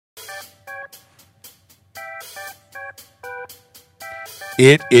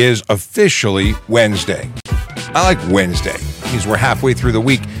It is officially Wednesday. I like Wednesday. It means we're halfway through the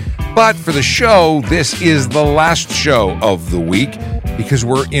week. But for the show, this is the last show of the week because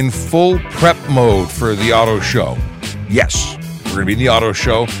we're in full prep mode for the auto show. Yes, we're going to be in the auto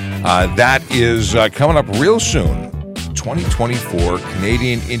show. That is coming up real soon. 2024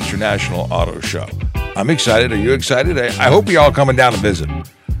 Canadian International Auto Show. I'm excited. Are you excited? I hope you're all coming down to visit.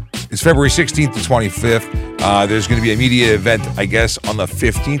 It's February 16th to 25th. There's going to be a media event, I guess, on the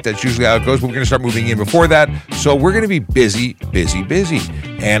 15th. That's usually how it goes, but we're going to start moving in before that. So we're going to be busy.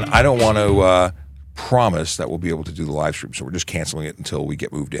 And I don't want to promise that we'll be able to do the live stream, so we're just canceling it until we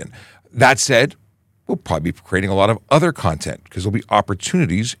get moved in. That said, we'll probably be creating a lot of other content because there'll be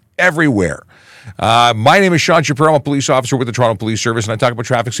opportunities everywhere. My name is Sean Shapiro. I'm a police officer with the Toronto Police Service, and I talk about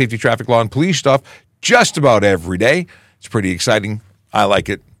traffic safety, traffic law, and police stuff just about every day. It's pretty exciting. I like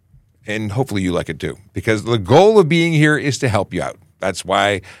it. And hopefully you like it too, because the goal of being here is to help you out. That's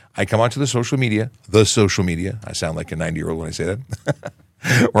why I come onto the social media. I sound like a 90-year-old when I say that.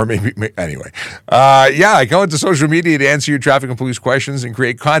 Or maybe anyway. I go into social media to answer your traffic and police questions and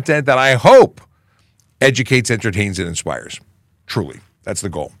create content that I hope educates, entertains, and inspires. Truly, that's the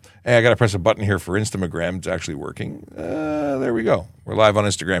goal. Hey, I got to press a button here for Instagram. It's actually working. There we go. We're live on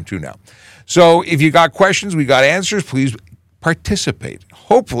Instagram too now. So if you got questions, we got answers, please participate.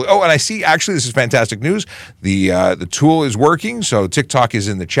 Hopefully. Oh, and I see, actually, this is fantastic news. The tool is working, so TikTok is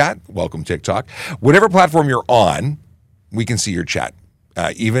in the chat. Welcome, TikTok. Whatever platform you're on, we can see your chat.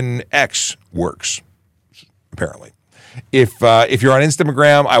 Even X works, apparently. If you're on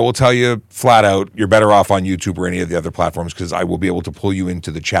Instagram, I will tell you flat out, you're better off on YouTube or any of the other platforms because I will be able to pull you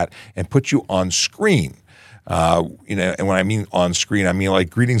into the chat and put you on screen. And when I mean on screen, I mean like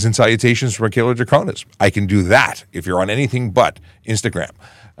greetings and salutations from Akela Draconis. I can do that if you're on anything but Instagram.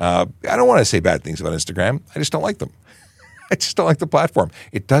 I don't want to say bad things about Instagram. I just don't like them. I just don't like the platform.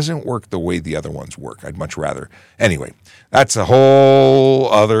 It doesn't work the way the other ones work. I'd much rather. Anyway, that's a whole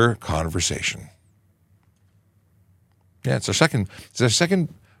other conversation. Yeah, it's our second.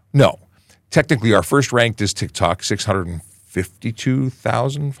 No, technically our first ranked is TikTok,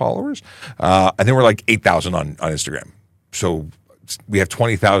 652,000 followers. And then we're like 8,000 on Instagram. So we have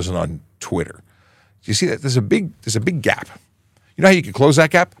 20,000 on Twitter. Do you see that? There's a big gap. You know how you can close that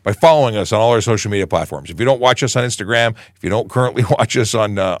gap? By following us on all our social media platforms. If you don't watch us on Instagram, if you don't currently watch us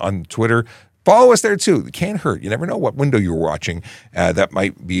on Twitter, follow us there too. It can't hurt. You never know what window you're watching. That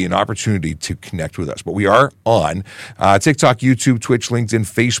might be an opportunity to connect with us. But we are on TikTok, YouTube, Twitch, LinkedIn,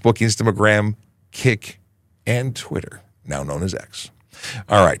 Facebook, Instagram, Kick, and Twitter, now known as X.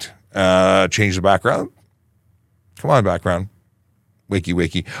 All right. Change the background. Come on, background.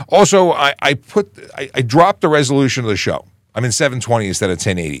 Wakey. Also, I dropped the resolution of the show. I'm in 720 instead of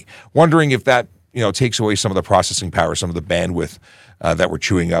 1080. Wondering if that takes away some of the processing power, some of the bandwidth that we're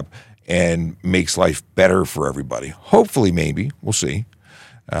chewing up, and makes life better for everybody. Hopefully, maybe. We'll see.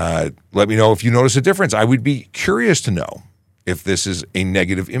 Let me know if you notice a difference. I would be curious to know if this is a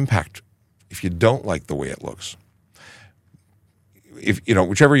negative impact, if you don't like the way it looks. If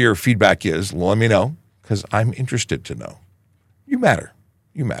whichever your feedback is, let me know, because I'm interested to know. You matter.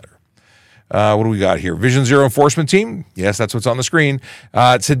 What do we got here? Vision Zero Enforcement Team. Yes, that's what's on the screen.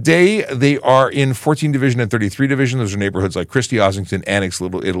 Today, they are in 14 Division and 33 Division. Those are neighborhoods like Christie, Ossington, Annex,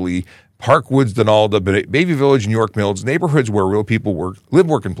 Little Italy, Parkwoods, Donalda, Bayview Village, New York Mills, neighborhoods where real people live,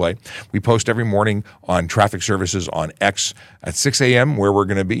 work, and play. We post every morning on Traffic Services on X at 6 a.m., where we're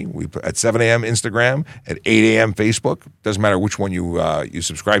going to be. At 7 a.m. Instagram, at 8 a.m. Facebook. Doesn't matter which one you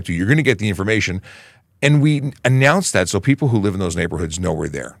subscribe to. You're going to get the information. And we announce that so people who live in those neighborhoods know we're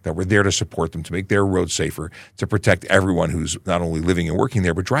there, that we're there to support them, to make their roads safer, to protect everyone who's not only living and working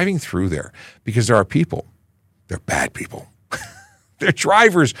there, but driving through there. Because there are people, they're bad people. They're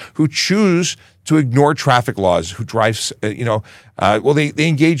drivers who choose to ignore traffic laws, who drive, they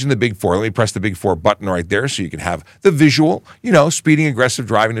engage in the Big Four. Let me press the Big Four button right there so you can have the visual, speeding, aggressive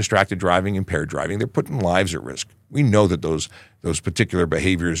driving, distracted driving, impaired driving. They're putting lives at risk. We know that those particular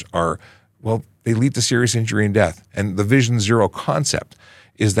behaviors are, they lead to serious injury and death. And the Vision Zero concept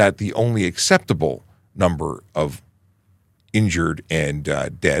is that the only acceptable number of injured and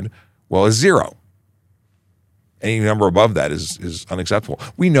dead, is zero. Any number above that is unacceptable.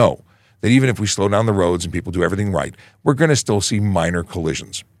 We know that even if we slow down the roads and people do everything right, we're going to still see minor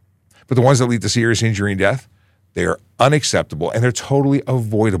collisions. But the ones that lead to serious injury and death, they are unacceptable and they're totally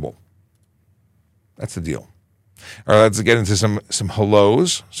avoidable. That's the deal. All right, let's get into some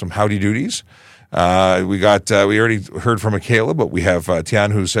hellos, some howdy doodies. We already heard from Akela, but we have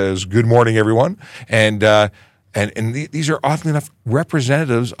Tian who says, good morning, everyone. And These are often enough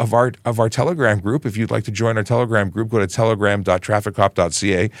representatives of our Telegram group. If you'd like to join our Telegram group, go to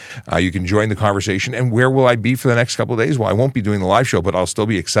telegram.trafficcop.ca. You can join the conversation. And where will I be for the next couple of days? Well, I won't be doing the live show, but I'll still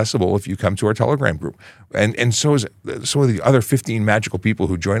be accessible if you come to our Telegram group. And so are the other 15 magical people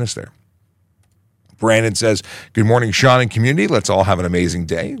who join us there. Brandon says, good morning, Sean and community. Let's all have an amazing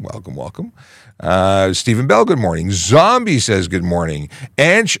day. Welcome, welcome. Stephen Bell, good morning. Zombie says, good morning.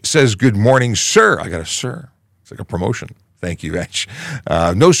 Ange says, good morning, sir. I got a sir. It's like a promotion. Thank you, Ange.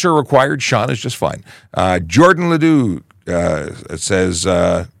 No sir required. Sean is just fine. Jordan Ledoux says,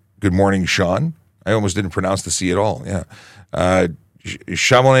 good morning, Sean. I almost didn't pronounce the C at all. Yeah.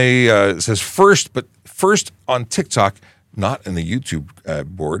 Chamonix says, first on TikTok, not in the YouTube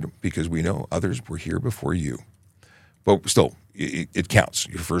board, because we know others were here before you. But still, it counts.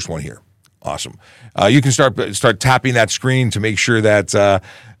 You're the first one here. Awesome. You can start tapping that screen to make sure that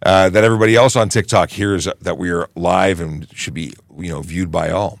that everybody else on TikTok hears that we are live and should be viewed by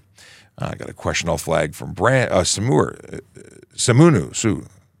all. I got a question I'll flag from Samunu.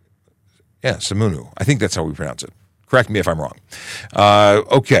 Yeah, Samunu. I think that's how we pronounce it. Correct me if I'm wrong.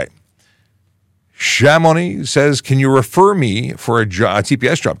 Okay. Chamonix says, can you refer me for a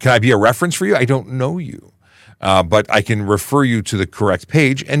TPS job? Can I be a reference for you? I don't know you, but I can refer you to the correct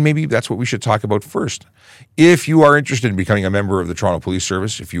page, and maybe that's what we should talk about first. If you are interested in becoming a member of the Toronto Police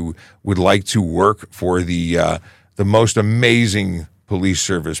Service, if you would like to work for the most amazing police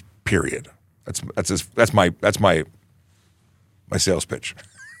service, period. That's my sales pitch.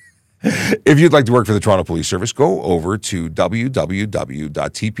 If you'd like to work for the Toronto Police Service, go over to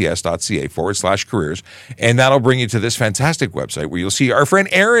www.tps.ca/careers, and that'll bring you to this fantastic website where you'll see our friend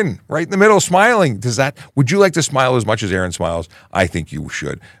Aaron right in the middle smiling. Would you like to smile as much as Aaron smiles? I think you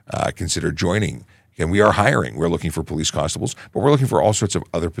should consider joining. And we are hiring. We're looking for police constables, but we're looking for all sorts of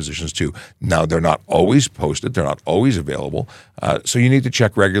other positions too. Now, they're not always posted. They're not always available. So you need to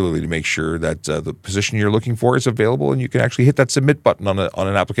check regularly to make sure that the position you're looking for is available, and you can actually hit that submit button on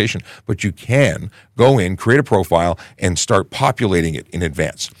an application. But you can go in, create a profile, and start populating it in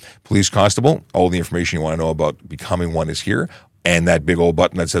advance. Police constable, all the information you want to know about becoming one is here. And that big old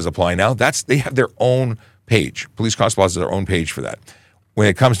button that says apply now, they have their own page. Police constable has their own page for that. When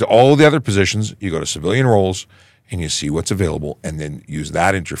it comes to all the other positions, you go to civilian roles and you see what's available and then use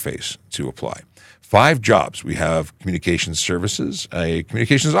that interface to apply. 5 jobs. We have communications services, a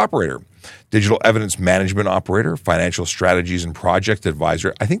communications operator, digital evidence management operator, financial strategies and project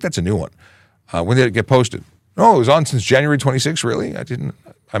advisor. I think that's a new one. When did it get posted? Oh, it was on since January 26th, really?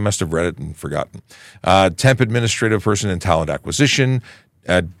 I must have read it and forgotten. Temp administrative person and talent acquisition,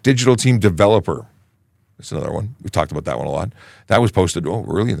 digital team developer. That's another one. We've talked about that one a lot. That was posted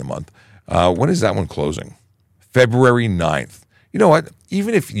early in the month. When is that one closing? February 9th. You know what?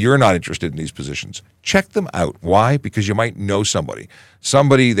 Even if you're not interested in these positions, check them out. Why? Because you might know somebody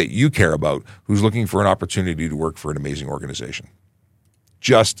that you care about who's looking for an opportunity to work for an amazing organization.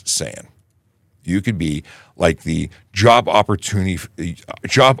 Just saying. You could be like the job opportunity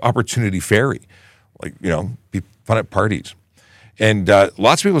fairy. Be fun at parties. And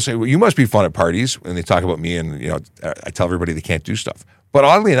lots of people say, well, you must be fun at parties when they talk about me, and I tell everybody they can't do stuff. But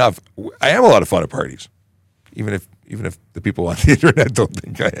oddly enough, I am a lot of fun at parties, even if the people on the internet don't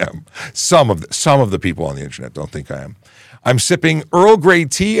think I am. Some of the people on the internet don't think I am. I'm sipping Earl Grey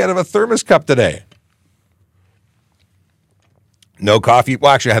tea out of a thermos cup today. No coffee.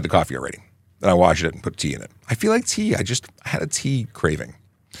 Well, actually, I had the coffee already. Then I washed it and put tea in it. I feel like tea. I had a tea craving.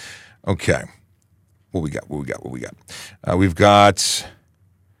 Okay. What we got? We've got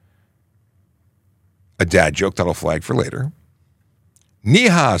a dad joke that'll flag for later.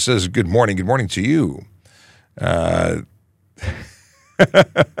 Niha says, good morning to you.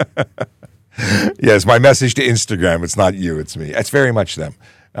 Yes, my message to Instagram. It's not you, it's me. It's very much them.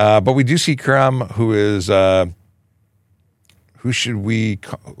 But we do see Kram, who is, who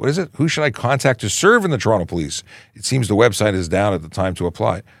should I contact to serve in the Toronto Police? It seems the website is down at the time to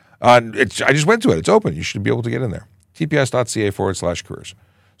apply. I just went to it. It's open. You should be able to get in there. tps.ca/careers.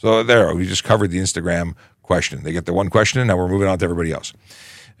 So there, we just covered the Instagram question. They get the one question, and now we're moving on to everybody else.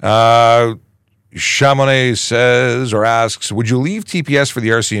 Chamonix says or asks, would you leave TPS for the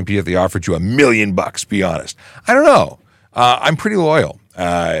RCMP if they offered you $1 million? Be honest. I don't know. I'm pretty loyal.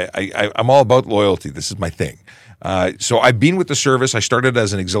 I'm all about loyalty. This is my thing. So I've been with the service. I started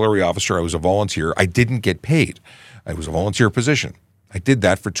as an auxiliary officer. I was a volunteer. I didn't get paid. I was a volunteer position. I did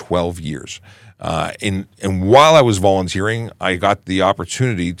that for 12 years. And while I was volunteering, I got the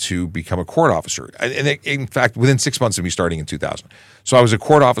opportunity to become a court officer. And in fact, within 6 months of me starting in 2000. So I was a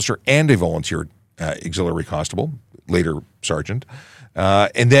court officer and a volunteer auxiliary constable, later sergeant.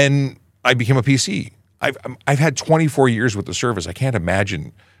 And then I became a PC. I've had 24 years with the service. I can't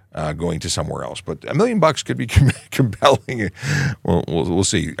imagine going to somewhere else. But $1 million could be compelling. We'll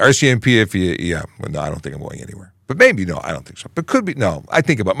see. RCMP, if well, no, I don't think I'm going anywhere. But maybe, no, I don't think so. But could be, no. I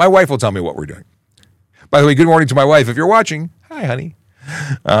think about it. My wife will tell me what we're doing. By the way, good morning to my wife. If you're watching, hi, honey.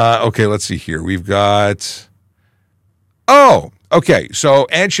 Okay, let's see here. We've got, okay. So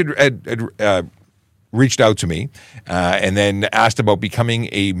Ann had reached out to me and then asked about becoming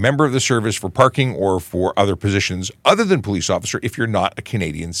a member of the service for parking or for other positions other than police officer if you're not a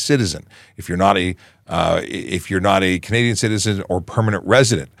Canadian citizen, if you're not a Canadian citizen or permanent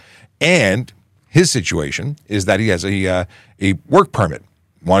resident. And his situation is that he has a work permit.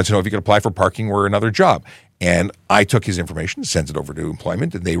 Wanted to know if he could apply for parking or another job. And I took his information, sent it over to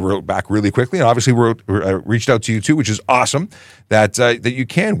employment, and they wrote back really quickly. And obviously, reached out to you too, which is awesome. That you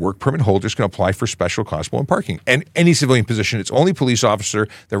can. Work permit holders can apply for special constable and parking, and any civilian position. It's only police officer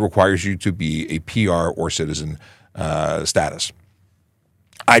that requires you to be a PR or citizen status.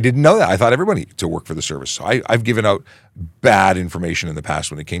 I didn't know that. I thought everybody to work for the service. So I've given out bad information in the past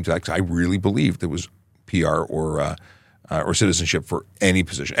when it came to that because I really believed it was PR or citizenship for any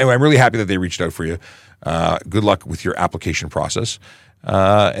position. Anyway, I'm really happy that they reached out for you. Good luck with your application process,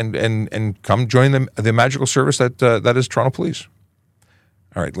 and come join the magical service that is Toronto Police.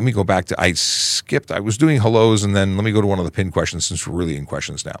 All right, let me go back to, I was doing hellos, and then let me go to one of the pinned questions since we're really in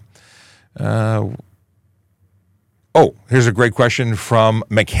questions now. Here's a great question from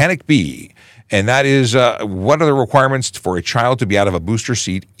Mechanic B, and that is, what are the requirements for a child to be out of a booster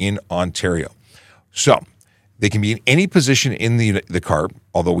seat in Ontario? So, they can be in any position in the car,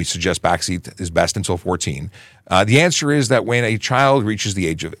 although we suggest backseat is best until 14. The answer is that when a child reaches the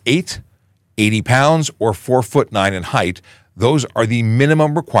age of 8, 80 pounds, or 4'9" in height, those are the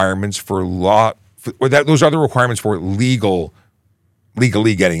minimum requirements those are the requirements for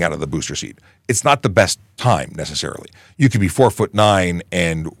legally getting out of the booster seat. It's not the best time necessarily. You could be 4'9"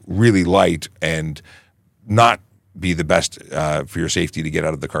 and really light and not be the best for your safety to get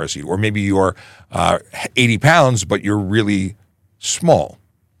out of the car seat. Or maybe you're 80 pounds, but you're really small.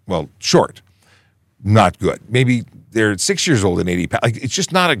 Well, short. Not good. Maybe they're 6 years old and 80 pounds. Like, it's just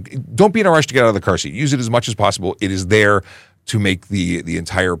don't be in a rush to get out of the car seat. Use it as much as possible. It is there to make the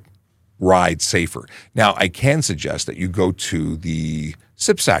entire ride safer. Now, I can suggest that you go to the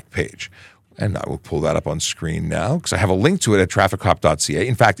SIPSAC page. And I will pull that up on screen now because I have a link to it at TrafficCop.ca.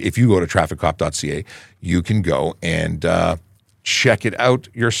 In fact, if you go to TrafficCop.ca, you can go and check it out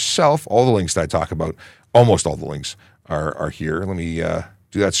yourself. All the links that I talk about, almost all the links are here. Let me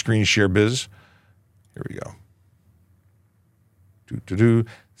do that screen share biz. Here we go.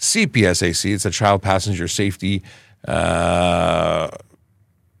 CPSAC, it's a Child Passenger Safety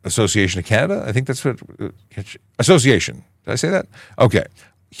Association of Canada. I think that's what, Association. Did I say that? Okay.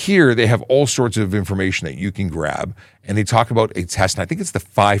 Here, they have all sorts of information that you can grab, and they talk about a test, and I think it's the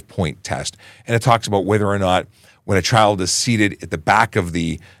 5-point test, and it talks about whether or not when a child is seated at the back of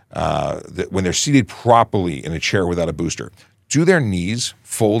when they're seated properly in a chair without a booster, do their knees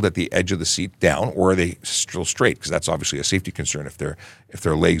fold at the edge of the seat down, or are they still straight? Because that's obviously a safety concern if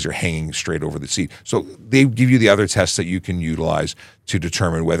their legs are hanging straight over the seat. So they give you the other tests that you can utilize to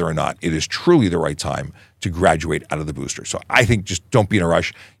determine whether or not it is truly the right time to graduate out of the booster. So I think just don't be in a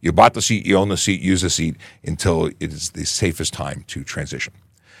rush. You bought the seat, you own the seat, use the seat until it is the safest time to transition.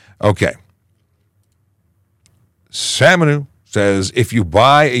 Okay. Samanu says, if you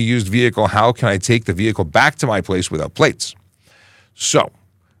buy a used vehicle, how can I take the vehicle back to my place without plates? So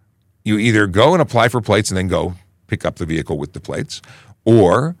you either go and apply for plates and then go pick up the vehicle with the plates,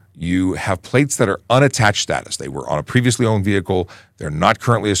 or you have plates that are unattached status. They were on a previously owned vehicle. They're not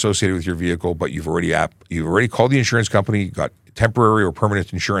currently associated with your vehicle, but you've already called the insurance company, got temporary or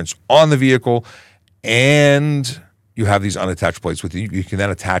permanent insurance on the vehicle, and you have these unattached plates with you. You can then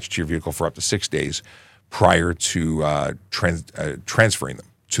attach to your vehicle for up to 6 days prior to transferring them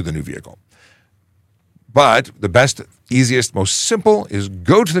to the new vehicle. But the best, easiest, most simple is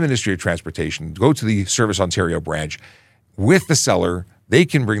go to the Ministry of Transportation, go to the Service Ontario branch with the seller. They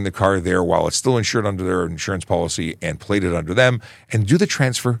can bring the car there while it's still insured under their insurance policy and plate it under them and do the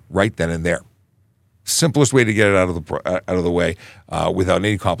transfer right then and there. Simplest way to get it out of the way without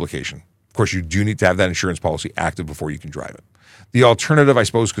any complication. Of course, you do need to have that insurance policy active before you can drive it. The alternative, I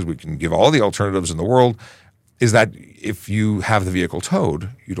suppose, because we can give all the alternatives in the world, is that if you have the vehicle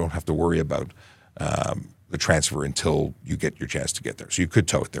towed, you don't have to worry about the transfer until you get your chance to get there. So you could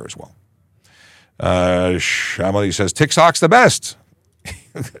tow it there as well. Shamali says, TikTok's the best.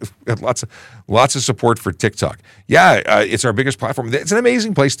 lots of support for TikTok. Yeah, it's our biggest platform. It's an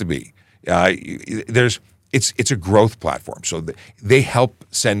amazing place to be. There's it's a growth platform. So they help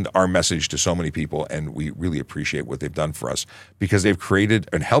send our message to so many people, and we really appreciate what they've done for us because they've created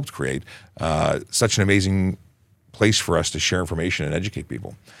and helped create such an amazing place for us to share information and educate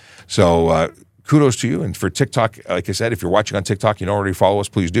people. So kudos to you. And for TikTok, like I said, if you're watching on TikTok, you don't already follow us,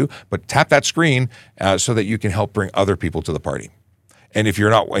 please do. But tap that screen so that you can help bring other people to the party. And if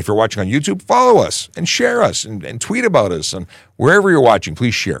you're watching on YouTube, follow us and share us and tweet about us. And wherever you're watching,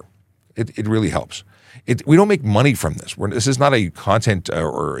 please share. It really helps. We don't make money from this. This is not a content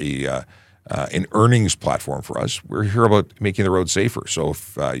or an earnings platform for us. We're here about making the road safer. So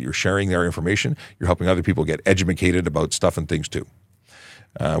if you're sharing their information, you're helping other people get educated about stuff and things too.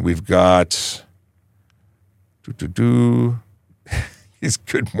 We've got it's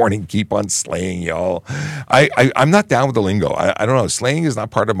good morning, keep on slaying, y'all. I'm not down with the lingo. I don't know. Slaying is not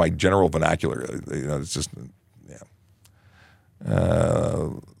part of my general vernacular. It's just, yeah.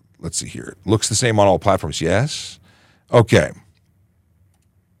 Let's see here. It looks the same on all platforms. Yes. Okay.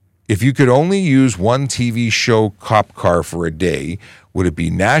 If you could only use one TV show cop car for a day, would it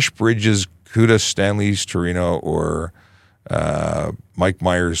be Nash Bridges, Cuda Stanley's Torino, or Mike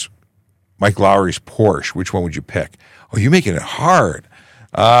Lowry's Porsche? Which one would you pick? Oh, you're making it hard.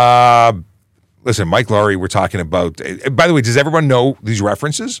 Listen, Mike Lowry, we're talking about. By the way, does everyone know these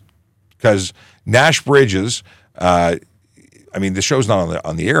references? Because Nash Bridges, the show's not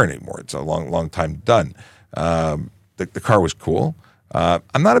on the air anymore. It's a long time done. The car was cool. I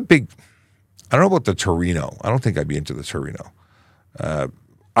don't know about the Torino. I don't think I'd be into the Torino.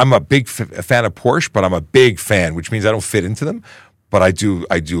 I'm a big fan of Porsche, but I'm a big fan, which means I don't fit into them. But I do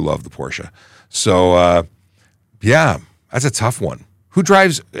love the Porsche. So, yeah, that's a tough one. Who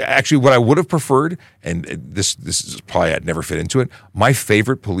drives? Actually, what I would have preferred, and this is probably I'd never fit into it. My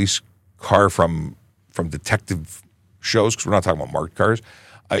favorite police car from detective shows, because we're not talking about marked cars,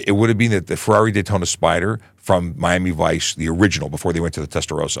 it would have been the Ferrari Daytona Spider from Miami Vice, the original, before they went to the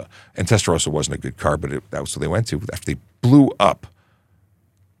Testarossa. And Testarossa wasn't a good car, but that was what they went to after they blew up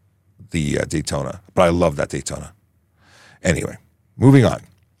the Daytona. But I love that Daytona. Anyway, moving on.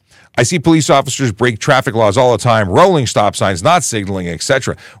 I see police officers break traffic laws all the time, rolling stop signs, not signaling,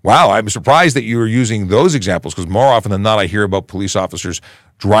 etc. Wow, I'm surprised that you are using those examples because more often than not, I hear about police officers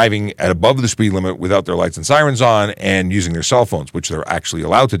driving at above the speed limit without their lights and sirens on and using their cell phones, which they're actually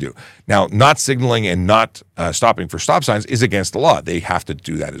allowed to do. Now, not signaling and not stopping for stop signs is against the law. They have to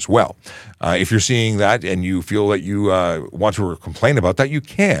do that as well. If you're seeing that and you feel that you want to complain about that, you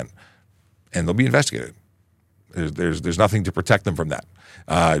can, and they'll be investigated. There's nothing to protect them from that.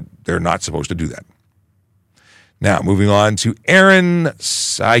 They're not supposed to do that. Now, moving on to Aaron,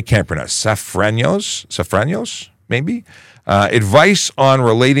 I can't pronounce, Safranios, maybe? Advice on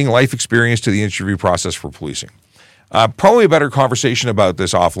relating life experience to the interview process for policing. Probably a better conversation about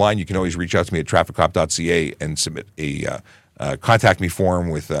this offline. You can always reach out to me at trafficcop.ca and submit a contact me form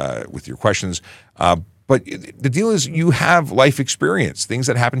with your questions. But the deal is you have life experience, things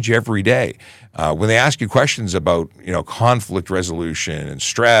that happen to you every day. When they ask you questions about, conflict resolution and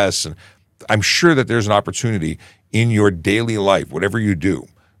stress, and I'm sure that there's an opportunity in your daily life, whatever you do,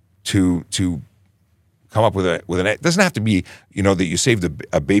 to come up with an. It doesn't have to be, that you saved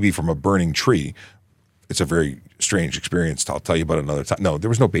a baby from a burning tree. It's a very strange experience. I'll tell you about another time. No, there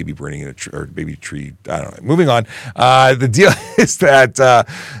was no baby burning in a tree or baby tree. I don't know. Moving on. The deal is that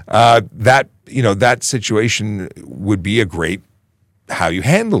that situation would be a great how you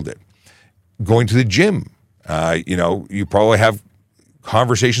handled it. Going to the gym. You probably have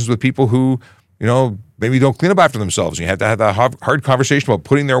conversations with people who, maybe don't clean up after themselves. You have to have that hard conversation about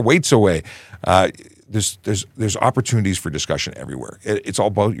putting their weights away. There's opportunities for discussion everywhere. It's all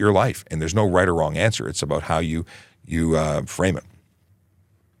about your life, and there's no right or wrong answer. It's about how you frame it.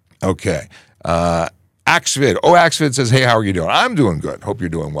 Okay. Axvid. Axvid says, hey, how are you doing? I'm doing good. Hope you're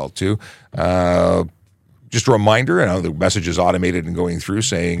doing well, too. Just a reminder, I know the message is automated and going through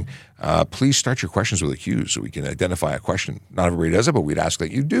saying, please start your questions with a Q so we can identify a question. Not everybody does it, but we'd ask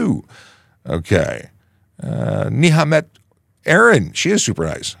that you do. Okay. Nihamet Erin, she is super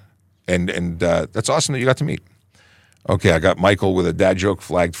nice. And that's awesome that you got to meet. Okay, I got Michael with a dad joke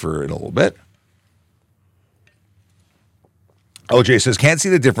flagged for in a little bit. OJ says, can't see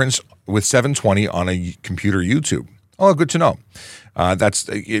the difference with 720 on a computer YouTube. Oh, good to know. That's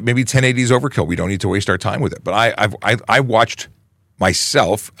maybe 1080 is overkill. We don't need to waste our time with it. But I watched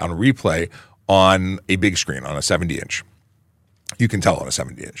myself on a replay on a big screen, on a 70-inch. You can tell on a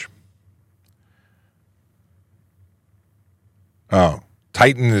 70-inch. Oh,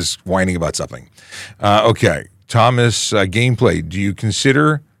 Titan is whining about something. Okay, Thomas, gameplay. Do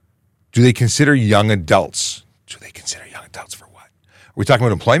they consider young adults? Do they consider young adults for what? Are we talking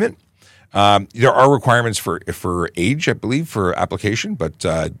about employment? There are requirements for age, I believe, for application, but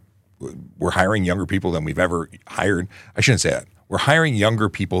we're hiring younger people than we've ever hired. I shouldn't say that. We're hiring younger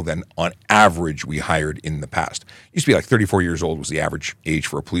people than on average we hired in the past. It used to be like 34 years old was the average age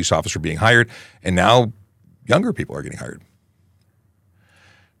for a police officer being hired, and now younger people are getting hired.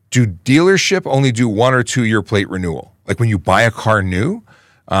 Do dealership only do 1 or 2 year plate renewal? Like when you buy a car new,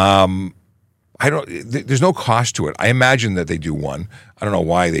 there's no cost to it. I imagine that they do 1. I don't know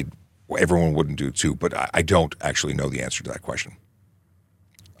why everyone wouldn't do 2, but I don't actually know the answer to that question.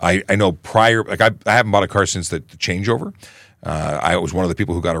 I know prior, like I haven't bought a car since the changeover. I was one of the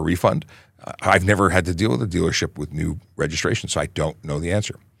people who got a refund. I've never had to deal with a dealership with new registration, so I don't know the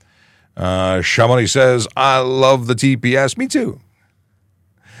answer. Shamoni says, I love the TPS. Me too.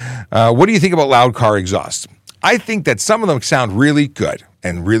 What do you think about loud car exhausts? I think that some of them sound really good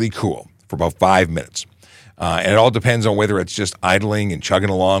and really cool for about 5 minutes. And it all depends on whether it's just idling and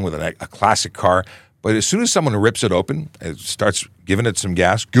chugging along with a classic car. But as soon as someone rips it open, it starts giving it some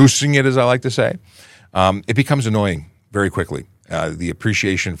gas, goosing it, as I like to say, it becomes annoying very quickly. The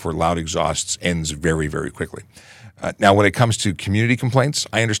appreciation for loud exhausts ends very, very quickly. Now, when it comes to community complaints,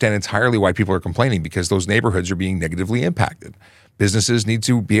 I understand entirely why people are complaining because those neighborhoods are being negatively impacted. Businesses need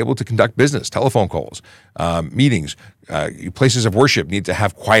to be able to conduct business, telephone calls, meetings. Places of worship need to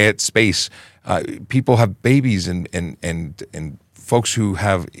have quiet space. People have babies and folks who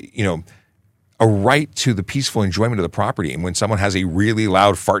have, a right to the peaceful enjoyment of the property. And when someone has a really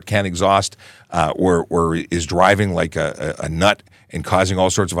loud fart can exhaust or is driving like a nut and causing all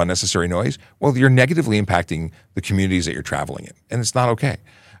sorts of unnecessary noise, well, you're negatively impacting the communities that you're traveling in. And it's not okay.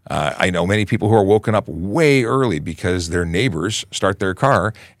 I know many people who are woken up way early because their neighbors start their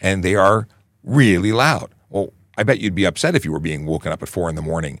car and they are really loud. Well, I bet you'd be upset if you were being woken up at 4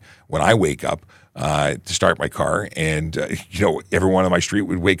 a.m. when I wake up to start my car and, everyone on my street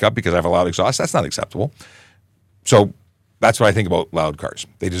would wake up because I have a loud exhaust. That's not acceptable. So that's what I think about loud cars.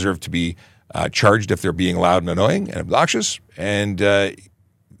 They deserve to be charged if they're being loud and annoying and obnoxious, and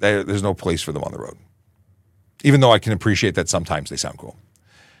there's no place for them on the road, even though I can appreciate that sometimes they sound cool.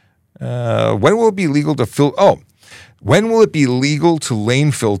 When will it be legal to when will it be legal to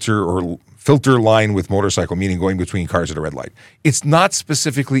lane filter or filter line with motorcycle, meaning going between cars at a red light? It's not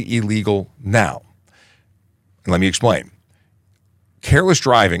specifically illegal now. And let me explain. Careless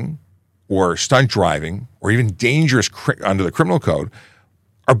driving or stunt driving or even dangerous under the criminal code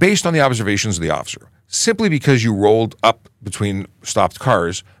are based on the observations of the officer. Simply because you rolled up between stopped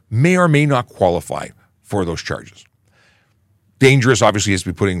cars may or may not qualify for those charges. Dangerous obviously has to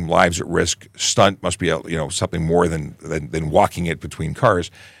be putting lives at risk. Stunt must be something more than walking it between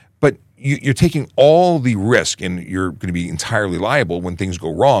cars. But you're taking all the risk and you're going to be entirely liable when things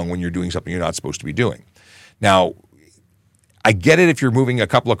go wrong when you're doing something you're not supposed to be doing. Now, I get it if you're moving a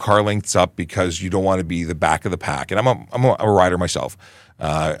couple of car lengths up because you don't want to be the back of the pack. And I'm a rider myself.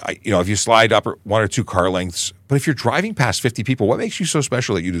 If you slide up 1 or 2 car lengths, but if you're driving past 50 people, what makes you so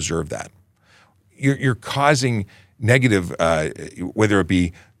special that you deserve that? You're causing negative, whether it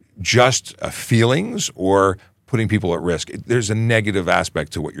be just feelings or putting people at risk. There's a negative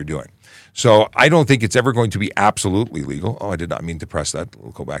aspect to what you're doing. So I don't think it's ever going to be absolutely legal. Oh, I did not mean to press that.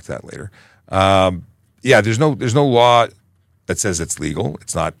 We'll go back to that later. There's no law that says it's legal.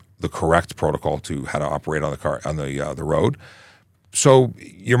 It's not the correct protocol to how to operate on the car on the road. So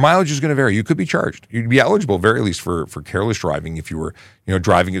your mileage is going to vary. You could be charged. You'd be eligible, very least, for careless driving if you were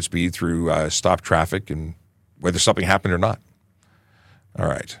driving at speed through stopped traffic and whether something happened or not. All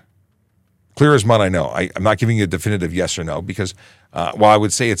right. Clear as mud, I know. I'm not giving you a definitive yes or no because while I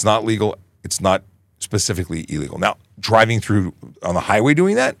would say it's not legal, it's not specifically illegal. Now, driving through on the highway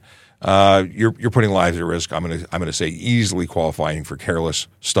doing that, you're putting lives at risk. I'm gonna say easily qualifying for careless,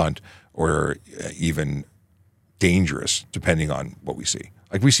 stunt, or even dangerous, depending on what we see.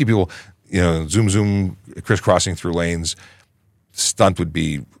 Like we see people, zoom, crisscrossing through lanes. Stunt would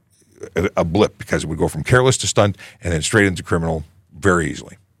be a blip because it would go from careless to stunt and then straight into criminal very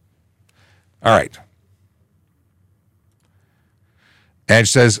easily. All right. Edge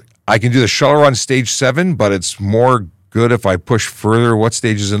says, I can do the shuttle run stage 7, but it's more good if I push further. What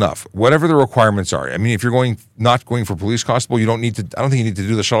stage is enough? Whatever the requirements are. I mean, if you're not going for police constable, I don't think you need to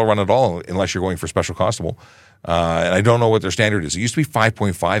do the shuttle run at all unless you're going for special constable. And I don't know what their standard is. It used to be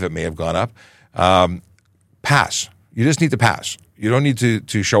 5.5. It may have gone up. Pass. You just need to pass. You don't need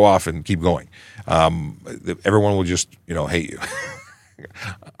to show off and keep going. Everyone will just, hate you.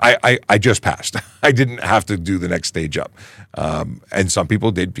 I just passed. I didn't have to do the next stage up. And some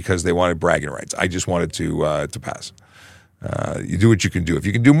people did because they wanted bragging rights. I just wanted to pass. You do what you can do. If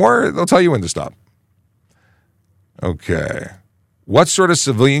you can do more, they'll tell you when to stop. Okay. What sort of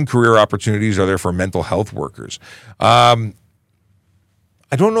civilian career opportunities are there for mental health workers? I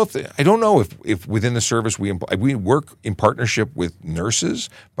don't know if within the service we work in partnership with nurses,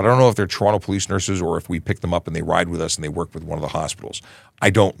 but I don't know if they're Toronto police nurses or if we pick them up and they ride with us and they work with one of the hospitals. I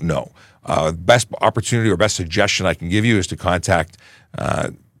don't know. Best opportunity or best suggestion I can give you is to contact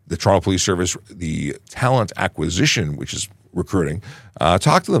the Toronto Police Service, the talent acquisition, which is recruiting.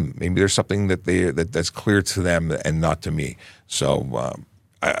 Talk to them. Maybe there's something that's clear to them and not to me. So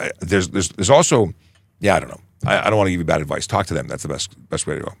there's also, I don't know. I don't want to give you bad advice. Talk to them. That's the best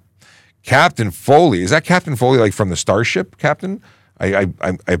way to go. Captain Foley. Is that Captain Foley like from the Starship, Captain?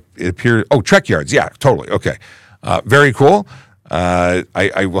 It appeared. Oh, Trek Yards. Yeah, totally. Okay. Very cool.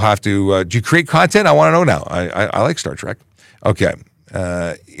 I will have to. Do you create content? I want to know now. I like Star Trek. Okay.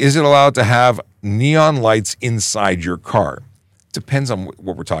 Is it allowed to have neon lights inside your car? Depends on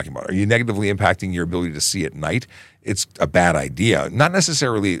what we're talking about. Are you negatively impacting your ability to see at night? It's a bad idea. Not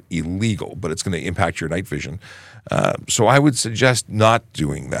necessarily illegal, but it's going to impact your night vision. So I would suggest not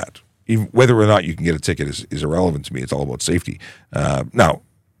doing that. Even whether or not you can get a ticket is irrelevant to me. It's all about safety. Now,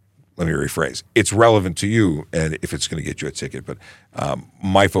 let me rephrase. It's relevant to you and if it's going to get you a ticket, but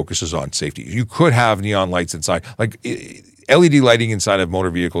my focus is on safety. You could have neon lights inside. Like LED lighting inside of motor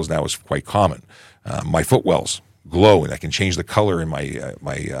vehicles now is quite common. My footwells glow, and I can change the color in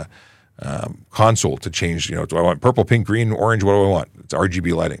my console to change. Do I want purple, pink, green, orange? What do I want? It's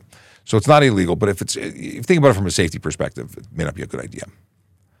RGB lighting, so it's not illegal. But if you think about it from a safety perspective, it may not be a good idea.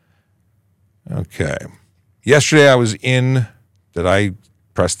 Okay. Yesterday I was in. Did I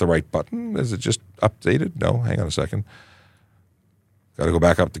press the right button? Is it just updated? No. Hang on a second. Got to go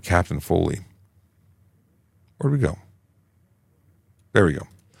back up to Captain Foley. Where'd we go? There we go.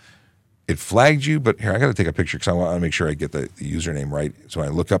 It flagged you, but here, I got to take a picture because I want to make sure I get the username right. So when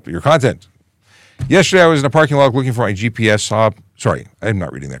I look up your content. Yesterday, I was in a parking lot looking for my GPS. Sorry, I'm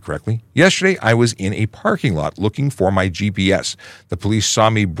not reading that correctly. Yesterday, I was in a parking lot looking for my GPS. The police saw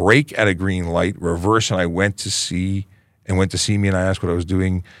me brake at a green light, reverse, and I went to see me, and I asked what I was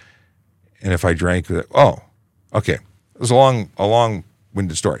doing and if I drank. Oh, okay. It was a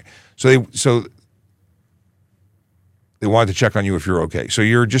long-winded story. So they wanted to check on you if you're okay. So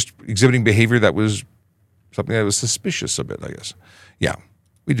you're just exhibiting behavior that was something that was suspicious a bit, I guess. Yeah,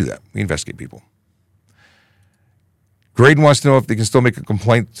 we do that. We investigate people. Graydon wants to know if they can still make a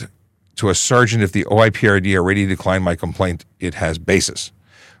complaint to a sergeant if the OIPRD already declined my complaint. It has basis.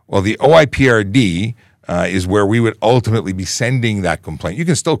 Well, the OIPRD is where we would ultimately be sending that complaint. You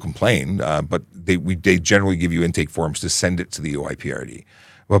can still complain, but they generally give you intake forms to send it to the OIPRD.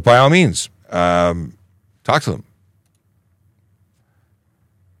 But by all means, talk to them.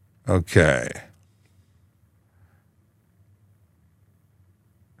 Okay.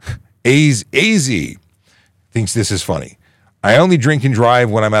 AZ thinks this is funny. I only drink and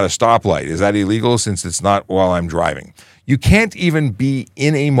drive when I'm at a stoplight. Is that illegal since it's not while I'm driving? You can't even be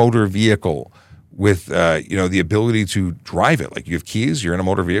in a motor vehicle with the ability to drive it. Like you have keys, you're in a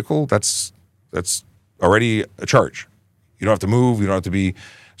motor vehicle, that's already a charge. You don't have to move, you don't have to be.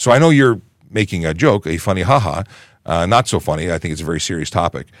 So I know you're making a joke, a funny haha. Not so funny. I think it's a very serious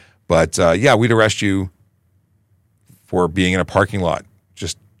topic. But we'd arrest you for being in a parking lot,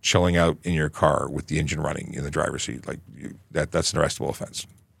 just chilling out in your car with the engine running in the driver's seat. Like that's an arrestable offense.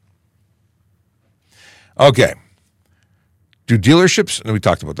 Okay. Do dealerships, and we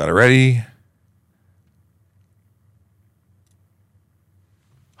talked about that already.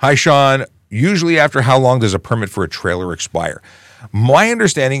 Hi, Sean. Usually after how long does a permit for a trailer expire? My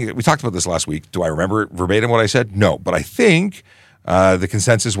understanding, we talked about this last week. Do I remember verbatim what I said? No, but I think the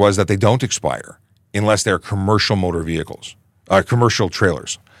consensus was that they don't expire unless they're commercial motor vehicles, commercial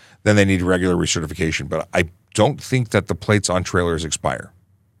trailers. Then they need regular recertification. But I don't think that the plates on trailers expire.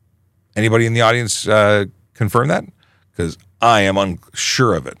 Anybody in the audience confirm that? Because I am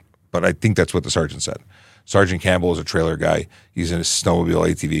unsure of it, but I think that's what the sergeant said. Sergeant Campbell is a trailer guy. He's a snowmobile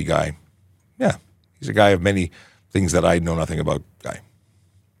ATV guy. Yeah, he's a guy of many things that I know nothing about guy.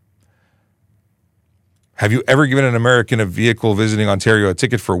 Have you ever given an American a vehicle visiting Ontario a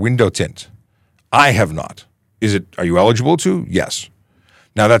ticket for window tint? I have not. Are you eligible to? Yes.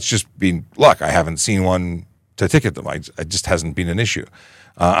 Now that's just been luck. I haven't seen one to ticket them. It just hasn't been an issue.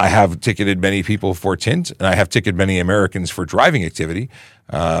 I have ticketed many people for tint, and I have ticketed many Americans for driving activity.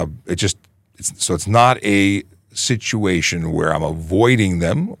 So it's not a situation where I'm avoiding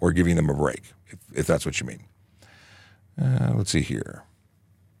them or giving them a break, if that's what you mean. Let's see here.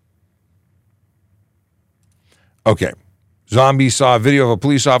 Okay, Zombie saw a video of a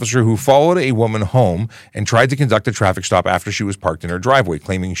police officer who followed a woman home and tried to conduct a traffic stop after she was parked in her driveway,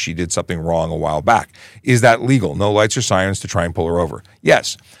 claiming she did something wrong a while back. Is that legal? No lights or sirens to try and pull her over.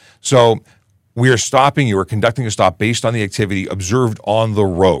 Yes. So we are stopping you or conducting a stop based on the activity observed on the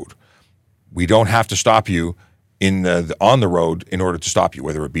road. We don't have to stop you on the road in order to stop you,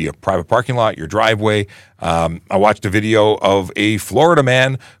 whether it be a private parking lot, your driveway. I watched a video of a Florida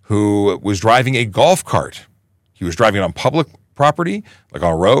man who was driving a golf cart. He was driving on public property, like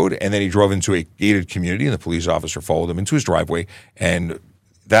on a road, and then he drove into a gated community, and the police officer followed him into his driveway, and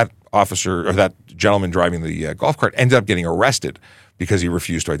that officer, or that gentleman driving the golf cart, ended up getting arrested because he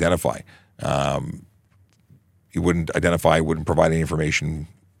refused to identify. He wouldn't identify, wouldn't provide any information,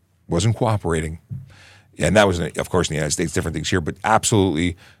 wasn't cooperating. And that was, of course, in the United States, different things here, but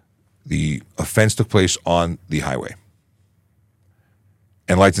absolutely the offense took place on the highway.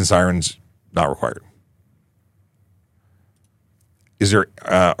 And lights and sirens, not required.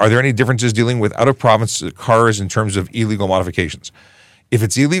 Are there any differences dealing with out-of-province cars in terms of illegal modifications? If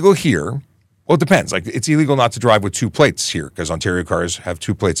it's illegal here, well, it depends. Like, it's illegal not to drive with 2 plates here because Ontario cars have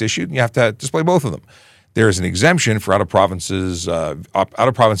 2 plates issued, and you have to display both of them. There is an exemption for out-of-province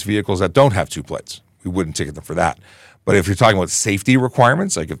vehicles that don't have 2 plates. We wouldn't ticket them for that. But if you're talking about safety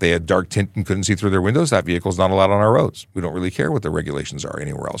requirements, like if they had dark tint and couldn't see through their windows, that vehicle's not allowed on our roads. We don't really care what the regulations are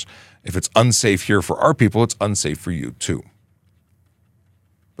anywhere else. If it's unsafe here for our people, it's unsafe for you too.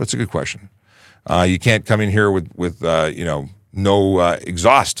 But it's a good question. You can't come in here with no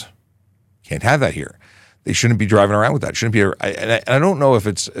exhaust. Can't have that here. They shouldn't be driving around with that. Shouldn't be. And I don't know if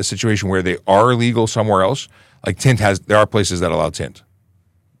it's a situation where they are legal somewhere else. Like tint there are places that allow tint,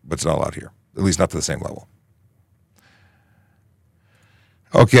 but it's not allowed here. At least not to the same level.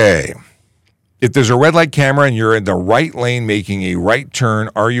 Okay. If there's a red light camera and you're in the right lane making a right turn,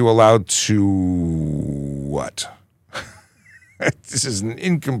 are you allowed to what? This is an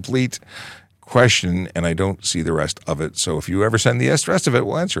incomplete question, and I don't see the rest of it. So if you ever send the rest of it,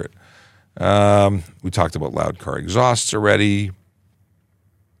 we'll answer it. We talked about loud car exhausts already.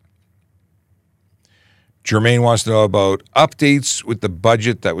 Jermaine wants to know about updates with the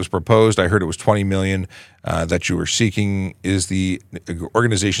budget that was proposed. I heard it was $20 million that you were seeking. Is the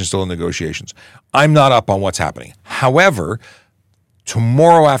organization still in negotiations? I'm not up on what's happening. However,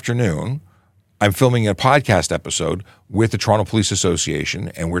 tomorrow afternoon, I'm filming a podcast episode with the Toronto Police Association,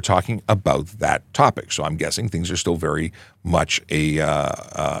 and we're talking about that topic. So I'm guessing things are still very much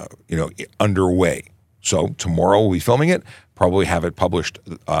underway. So tomorrow we'll be filming it, probably have it published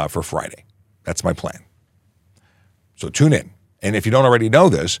for Friday. That's my plan. So tune in. And if you don't already know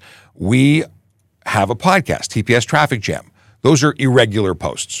this, we have a podcast, TPS Traffic Jam. Those are irregular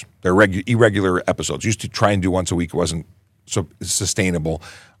posts. They're irregular episodes. Used to try and do once a week. It wasn't so sustainable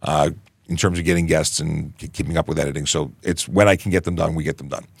in terms of getting guests and keeping up with editing. So it's when I can get them done, we get them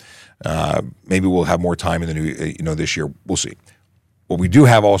done. Maybe we'll have more time in the new, this year. We'll see. What we do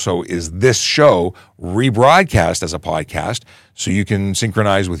have also is this show rebroadcast as a podcast, so you can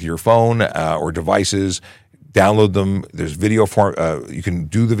synchronize with your phone or devices. Download them. There's video form. You can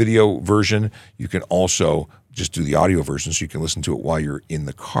do the video version. You can also just do the audio version, so you can listen to it while you're in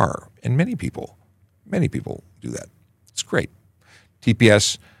the car. And many people do that. It's great.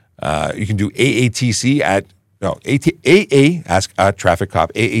 TPS. You can do AATC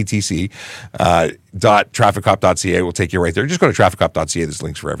ASKaTrafficCop, AATC .trafficcop.ca will take you right there. Just go to trafficcop.ca. There's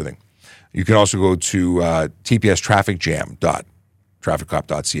links for everything. You can also go to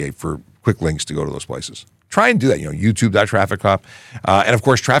tpstrafficjam.trafficcop.ca for quick links to go to those places. Try and do that, youtube.trafficcop. And of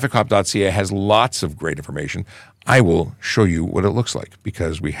course, trafficcop.ca has lots of great information. I will show you what it looks like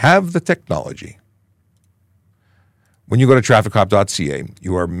because we have the technology. When you go to trafficcop.ca,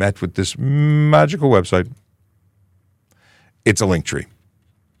 you are met with this magical website. It's a link tree.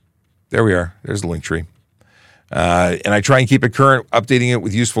 There we are. There's the link tree. And I try and keep it current, updating it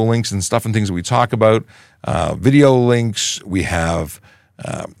with useful links and stuff and things that we talk about. Video links. We have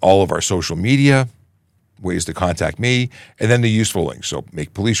all of our social media, ways to contact me, and then the useful links. So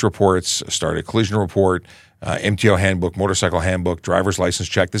make police reports, start a collision report, MTO handbook, motorcycle handbook, driver's license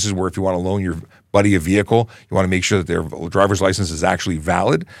check. This is where if you want to loan your buddy a vehicle, you want to make sure that their driver's license is actually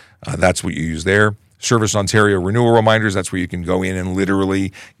valid. That's what you use there. Service Ontario renewal reminders. That's where you can go in and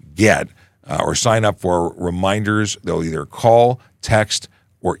literally get or sign up for reminders. They'll either call, text,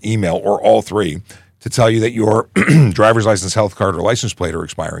 or email, or all three, to tell you that your driver's license, health card, or license plate are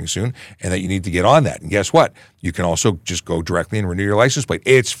expiring soon and that you need to get on that. And guess what? You can also just go directly and renew your license plate.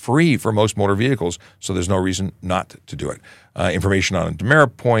 It's free for most motor vehicles, so there's no reason not to do it. Information on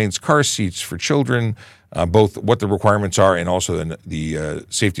demerit points, car seats for children, both what the requirements are and also the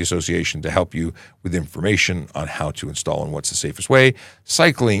Safety Association to help you with information on how to install and what's the safest way.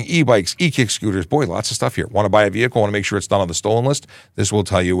 Cycling, e-bikes, e-kick scooters. Boy, lots of stuff here. Want to buy a vehicle, want to make sure it's not on the stolen list? This will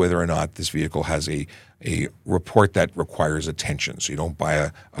tell you whether or not this vehicle has a report that requires attention. So you don't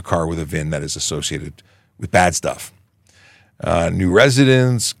buy a car with a VIN that is associated with bad stuff. New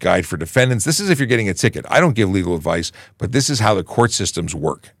residents, guide for defendants. This is if you're getting a ticket. I don't give legal advice, but this is how the court systems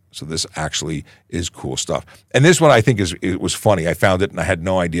work. So this actually is cool stuff. And this one I think it was funny. I found it and I had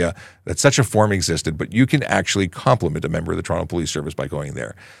no idea that such a form existed, but you can actually compliment a member of the Toronto Police Service by going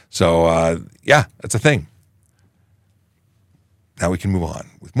there. So yeah, that's a thing. Now we can move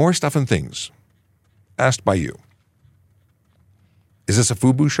on with more stuff and things asked by you. Is this a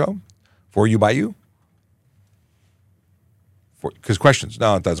FUBU show? For you, by you? Because questions.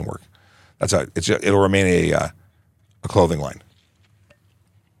 No, it doesn't work. It'll remain a clothing line.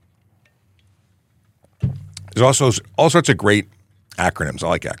 There's also all sorts of great acronyms. I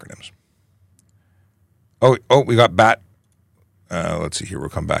like acronyms. Oh, we got BAT. Let's see here. We'll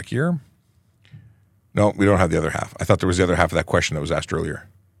come back here. No, we don't have the other half. I thought there was the other half of that question that was asked earlier.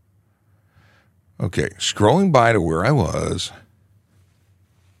 Okay, scrolling by to where I was.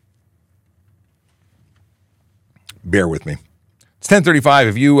 Bear with me. It's 10:35.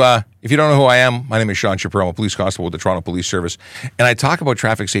 If you don't know who I am, my name is Sean Chaparro. I'm a police constable with the Toronto Police Service, and I talk about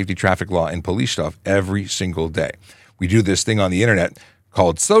traffic safety, traffic law, and police stuff every single day. We do this thing on the internet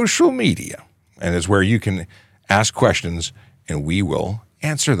called social media, and it's where you can ask questions, and we will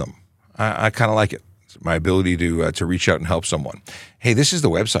answer them. I kind of like it. It's my ability to reach out and help someone. Hey, this is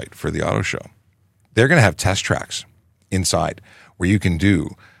the website for the auto show. They're going to have test tracks inside where you can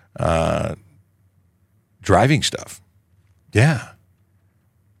do driving stuff. Yeah.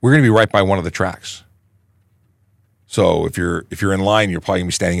 We're going to be right by one of the tracks. So if you're in line, you're probably going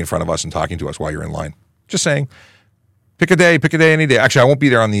to be standing in front of us and talking to us while you're in line. Just saying. Pick a day, any day. Actually, I won't be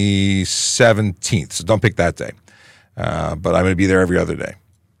there on the 17th, so don't pick that day. But I'm going to be there every other day.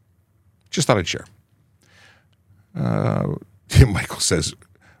 Just thought I'd share. Michael says,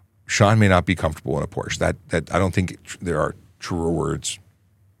 Sean may not be comfortable in a Porsche. That I don't think there are truer words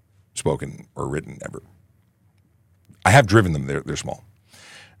spoken or written ever. I have driven them. They're small.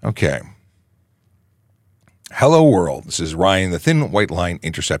 Okay. Hello, world. This is Ryan, the Thin White Line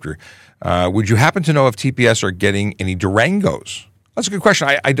Interceptor. Would you happen to know if TPS are getting any Durangos? That's a good question.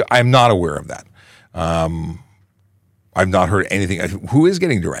 I'm not aware of that. I've not heard anything. Who is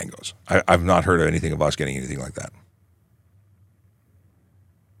getting Durangos? I've not heard of anything of us getting anything like that.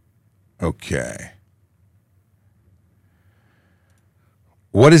 Okay.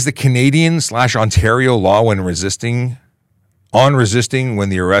 What is the Canadian/Ontario law when resisting when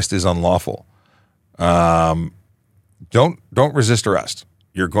the arrest is unlawful? Don't resist arrest.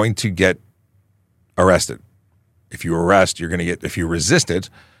 You're going to get arrested. If you arrest, if you resist it,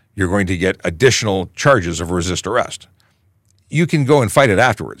 you're going to get additional charges of resist arrest. You can go and fight it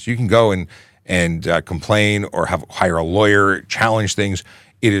afterwards. You can go and complain or hire a lawyer, challenge things.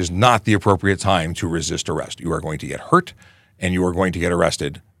 It is not the appropriate time to resist arrest. You are going to get hurt and you are going to get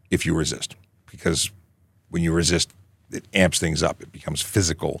arrested if you resist. Because when you resist, it amps things up. It becomes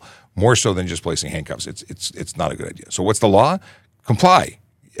physical, more so than just placing handcuffs. It's not a good idea. So what's the law? Comply.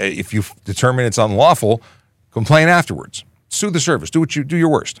 If you determine it's unlawful, complain afterwards. Sue the service. Do your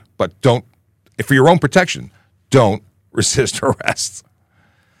worst. But for your own protection, don't resist arrest.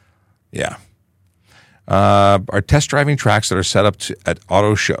 Yeah. Are test driving tracks that are set up at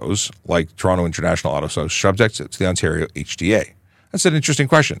auto shows, like Toronto International Auto Show, subject to the Ontario HDA? That's an interesting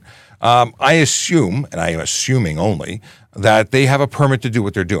question. I assume, and I am assuming only, that they have a permit to do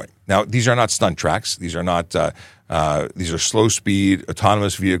what they're doing. Now, these are not stunt tracks. These are not. These are slow speed,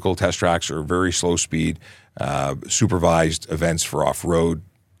 autonomous vehicle test tracks, or very slow speed, supervised events for off-road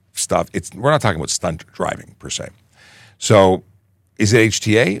stuff. We're not talking about stunt driving per se. So, is it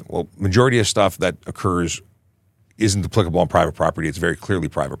HTA? Well, majority of stuff that occurs isn't applicable on private property. It's very clearly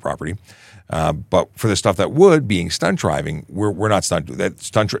private property. But for the stuff that would, being stunt driving, we're not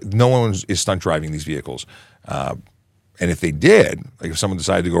no one is stunt driving these vehicles. And if they did, like if someone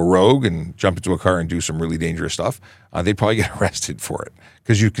decided to go rogue and jump into a car and do some really dangerous stuff, they'd probably get arrested for it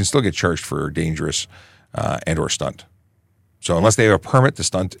because you can still get charged for dangerous and or stunt. So unless they have a permit, the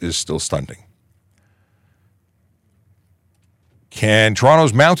stunt is still stunting. Can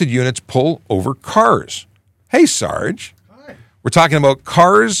Toronto's mounted units pull over cars? Hey, Sarge. Hi. We're talking about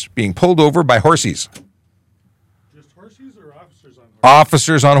cars being pulled over by horsies. Just horsies or officers on horses?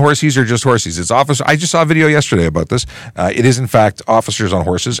 Officers on horsies or just horsies? It's officer. I just saw a video yesterday about this. It is, in fact, officers on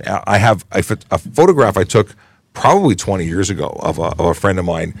horses. I have a photograph I took probably 20 years ago of a friend of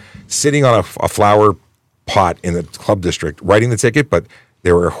mine sitting on a flower pot in the club district writing the ticket, but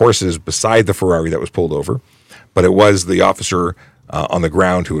there were horses beside the Ferrari that was pulled over. But it was the officer on the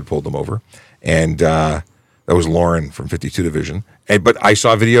ground who had pulled them over. And that was Lauren from 52 Division. But I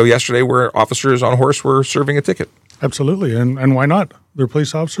saw a video yesterday where officers on horse were serving a ticket. Absolutely. And why not? They're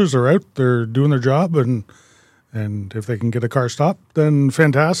police officers. They're out. They're doing their job. And if they can get a car stopped, then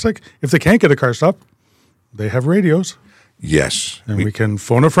fantastic. If they can't get a car stopped, they have radios. Yes. And we can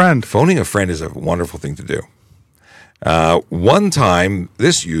phone a friend. Phoning a friend is a wonderful thing to do. One time,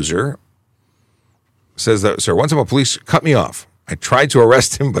 this user says that, sir, one time a police cut me off. I tried to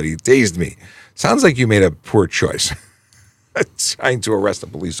arrest him, but he tased me. Sounds like you made a poor choice. Trying to arrest a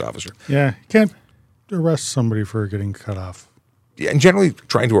police officer. Yeah, you can't arrest somebody for getting cut off. Yeah, and generally,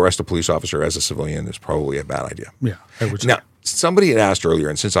 trying to arrest a police officer as a civilian is probably a bad idea. Yeah, I would say. Now, somebody had asked earlier,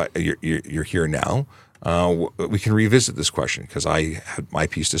 and since you're here now, we can revisit this question because I had my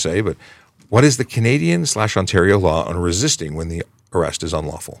piece to say, but what is the Canadian/Ontario law on resisting when the arrest is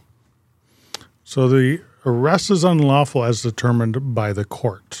unlawful? So the arrest is unlawful as determined by the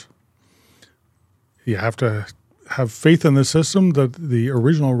court. You have to have faith in the system that the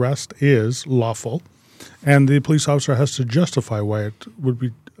original arrest is lawful, and the police officer has to justify why it would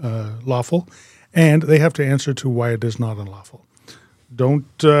be lawful, and they have to answer to why it is not unlawful. Don't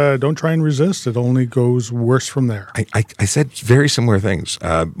try and resist. It only goes worse from there. I said very similar things.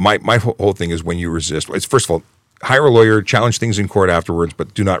 My whole thing is when you resist, it's first of all, hire a lawyer, challenge things in court afterwards,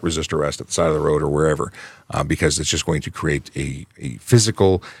 but do not resist arrest at the side of the road or wherever, because it's just going to create a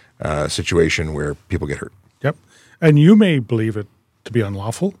physical situation where people get hurt. Yep. And you may believe it to be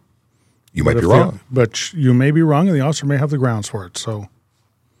unlawful. You might be wrong. But you may be wrong, and the officer may have the grounds for it. So,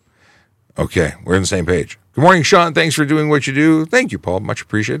 okay, we're on the same page. Good morning, Sean. Thanks for doing what you do. Thank you, Paul. Much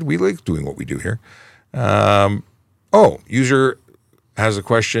appreciated. We like doing what we do here. User has a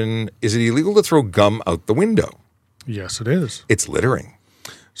question. Is it illegal to throw gum out the window? yes, it is. It's littering.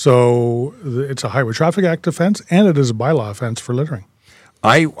 So it's a Highway Traffic Act offense, and it is a bylaw offense for littering.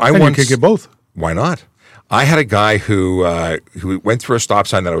 I And once you could get both. Why not? I had a guy who went through a stop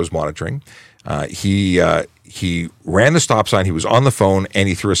sign that I was monitoring. He ran the stop sign. He was on the phone, and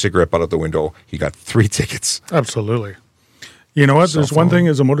he threw a cigarette butt out the window. He got 3 tickets. Absolutely. You know what? There's one thing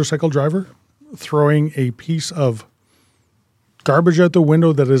as a motorcycle driver, throwing a piece of garbage out the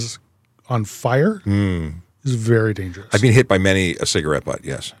window that is on fire is very dangerous. I've been hit by many a cigarette butt,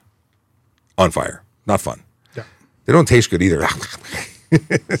 yes. On fire. Not fun. Yeah. They don't taste good either.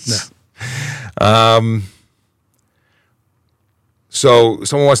 So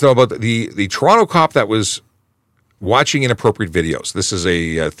someone wants to know about the Toronto cop that was watching inappropriate videos. This is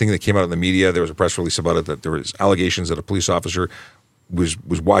a thing that came out in the media. There was a press release about it that there was allegations that a police officer was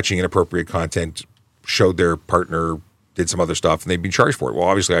watching inappropriate content, showed their partner, did some other stuff, and they've been charged for it. Well,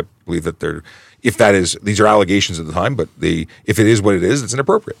 obviously, I believe that these are allegations at the time, but if it is what it is, it's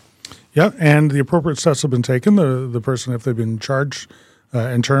inappropriate. Yeah, and the appropriate steps have been taken. The person, if they've been charged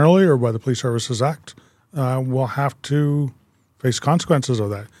internally or by the Police Services Act, will have to face consequences of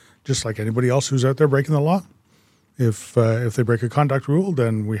that, just like anybody else who's out there breaking the law. If they break a conduct rule,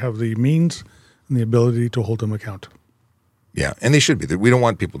 then we have the means and the ability to hold them accountable. Yeah, and they should be. We don't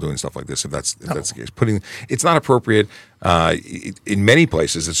want people doing stuff like this if that's the case. It's not appropriate in many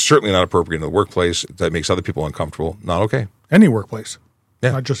places. It's certainly not appropriate in the workplace. That makes other people uncomfortable. Not okay. Any workplace,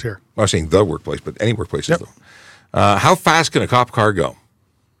 Yeah. not just here. I was saying the workplace, but any workplace Yep. though. How fast can a cop car go?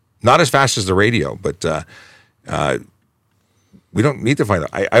 Not as fast as the radio, but we don't need to find out.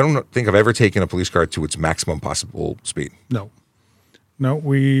 I don't think I've ever taken a police car to its maximum possible speed. No,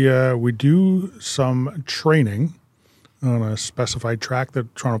 we do some training on a specified track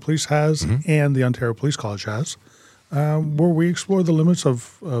that Toronto Police has and the Ontario Police College has, where we explore the limits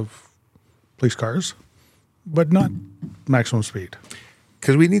of police cars, but not maximum speed.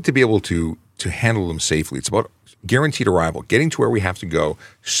 Because we need to be able to handle them safely. It's about guaranteed arrival, getting to where we have to go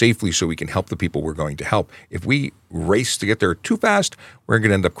safely so we can help the people we're going to help. If we race to get there too fast, we're going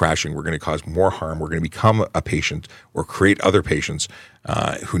to end up crashing. We're going to cause more harm. We're going to become a patient or create other patients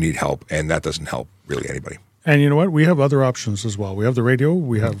who need help, and that doesn't help really anybody. And you know what? We have other options as well. We have the radio.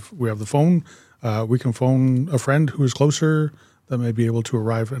 We have the phone. We can phone a friend who is closer that may be able to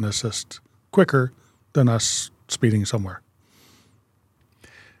arrive and assist quicker than us speeding somewhere.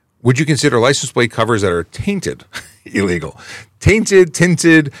 Would you consider license plate covers that are tainted illegal? Tainted,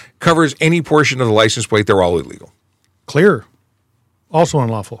 tinted, covers any portion of the license plate, they're all illegal. Clear, also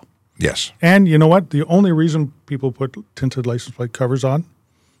unlawful. Yes. And you know what? The only reason people put tinted license plate covers on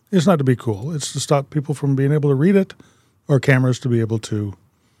is not to be cool. It's to stop people from being able to read it or cameras to be able to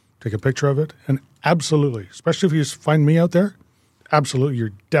take a picture of it. And absolutely, especially if you find me out there, absolutely,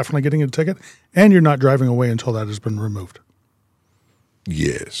 you're definitely getting a ticket, and you're not driving away until that has been removed.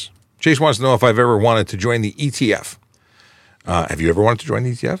 Yes. Chase wants to know if I've ever wanted to join the ETF. Have you ever wanted to join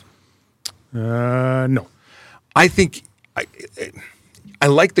the ETF? No. I think I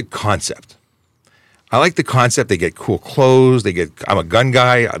like the concept. I like the concept. They get cool clothes. I'm a gun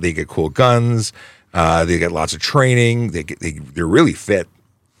guy. They get cool guns. They get lots of training. They're really fit.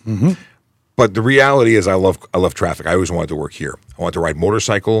 Mm-hmm. But the reality is, I love traffic. I always wanted to work here. I wanted to ride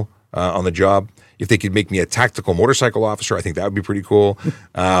motorcycle on the job. If they could make me a tactical motorcycle officer, I think that would be pretty cool.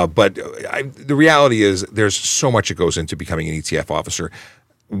 But the reality is, there's so much that goes into becoming an ETF officer.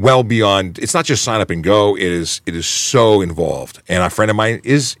 Well beyond, it's not just sign up and go. It is so involved. And a friend of mine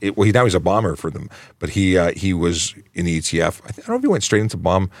now he's a bomber for them, but he was in the ETF. I don't know if he went straight into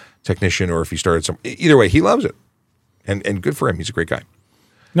bomb technician or if he started some. Either way, he loves it, and good for him. He's a great guy.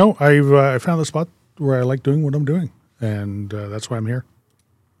 No, I found the spot where I like doing what I'm doing, and that's why I'm here.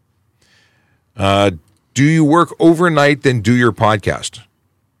 Do you work overnight, then do your podcast?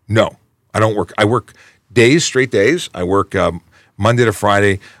 No, I don't work. I work straight days. I work Monday to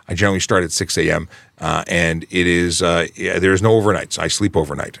Friday. I generally start at 6 a.m. And it is there's no overnights. I sleep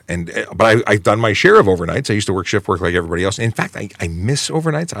overnight, but I've done my share of overnights. I used to work shift work like everybody else. In fact, I miss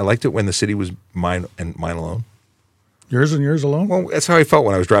overnights. I liked it when the city was mine and mine alone. Yours and yours alone? Well, that's how I felt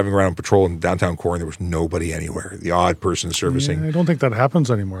when I was driving around on patrol in downtown core and there was nobody anywhere. The odd person servicing. Yeah, I don't think that happens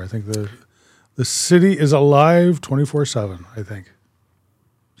anymore. I think the city is alive 24/7, I think.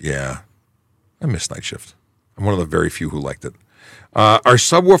 Yeah. I miss night shift. I'm one of the very few who liked it. Are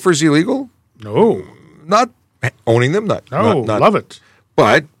subwoofers illegal? No. Not owning them. Not love it.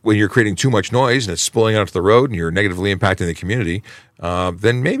 But when you're creating too much noise and it's spilling out to the road and you're negatively impacting the community,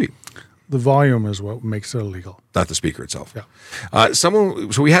 then maybe. The volume is what makes it illegal. Not the speaker itself. Yeah.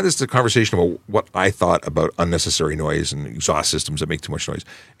 So we had this conversation about what I thought about unnecessary noise and exhaust systems that make too much noise.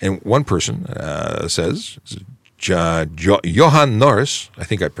 And one person says, Johan Norris, I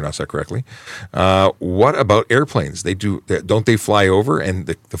think I pronounced that correctly. What about airplanes? Don't they fly over? And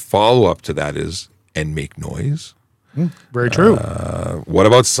the follow-up to that is, and make noise? Very true. What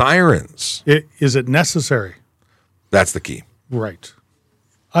about sirens? Is it necessary? That's the key. Right.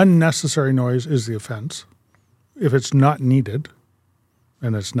 Unnecessary noise is the offense. If it's not needed,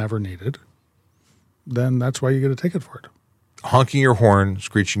 and it's never needed, then that's why you get a ticket for it. Honking your horn,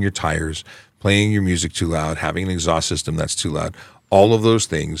 screeching your tires, playing your music too loud, having an exhaust system that's too loud, all of those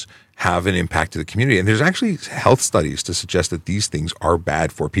things have an impact to the community. And there's actually health studies to suggest that these things are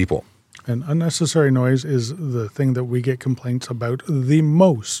bad for people. And unnecessary noise is the thing that we get complaints about the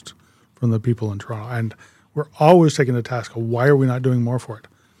most from the people in Toronto. And we're always taking the task of why are we not doing more for it?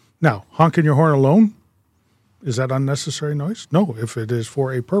 Now, honking your horn alone, is that unnecessary noise? No, if it is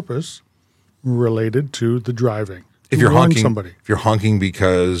for a purpose related to the driving. If you're honking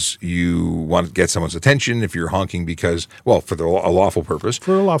because you want to get someone's attention, if you're honking because, well, for a lawful purpose.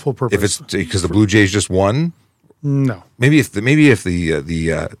 For a lawful purpose. If it's because the Blue Jays just won. No. Maybe if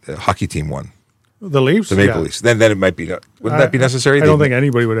the hockey team won. The Leafs? The Maple Leafs. Then it might be. Wouldn't that be necessary? I don't think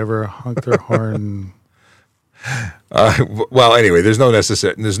anybody would ever honk their horn. Well, anyway, there's no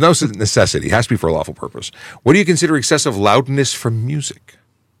necessity. It has to be for a lawful purpose. What do you consider excessive loudness from music?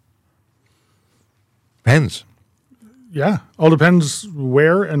 Depends. Yeah. All depends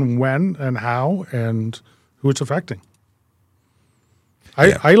where and when and how and who it's affecting.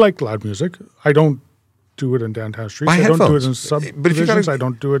 I like loud music. I don't do it in downtown streets. Buy I don't do it headphones. in subdivisions. I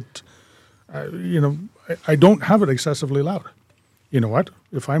don't do it, I don't have it excessively loud. You know what?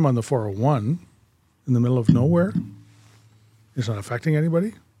 If I'm on the 401 in the middle of nowhere, it's not affecting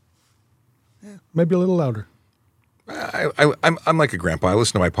anybody, maybe a little louder. I'm like a grandpa. I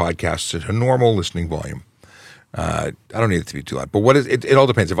listen to my podcasts at a normal listening volume. I don't need it to be too loud. But it all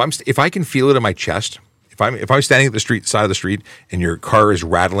depends. If I can feel it in my chest, if I'm standing at the side of the street and your car is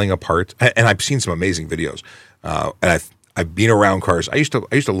rattling apart, and I've seen some amazing videos, and I've been around cars. I used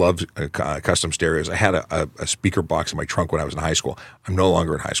to love custom stereos. I had a speaker box in my trunk when I was in high school. I'm no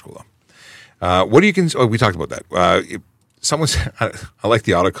longer in high school though. What do you consider? Oh, we talked about that. Someone said, I like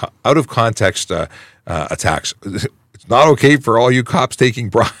the out of context attacks. It's not okay for all you cops taking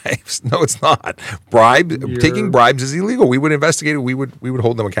bribes. No, it's not. Taking bribes is illegal. We would investigate it. We would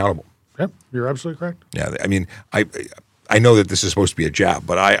hold them accountable. Yep, you're absolutely correct. Yeah, I mean, I know that this is supposed to be a jab,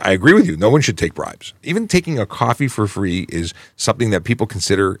 but I agree with you. No one should take bribes. Even taking a coffee for free is something that people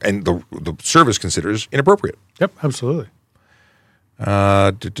consider, and the service considers, inappropriate. Yep, absolutely.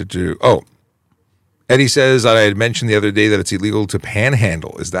 Eddie says that I had mentioned the other day that it's illegal to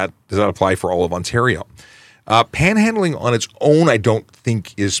panhandle. Does that apply for all of Ontario? Panhandling on its own, I don't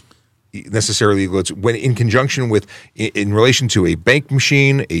think is necessarily illegal. It's when in conjunction with, in relation to a bank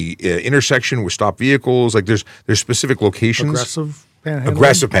machine, a intersection with stopped vehicles. Like there's specific locations. Aggressive panhandling.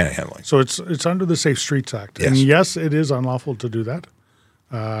 Aggressive panhandling. So it's under the Safe Streets Act. Yes. And yes, it is unlawful to do that,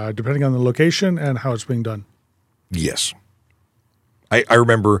 depending on the location and how it's being done. Yes. I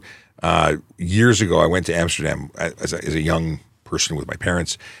remember years ago I went to Amsterdam as a young person with my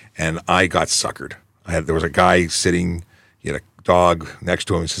parents, and I got suckered. There was a guy sitting, he had a dog next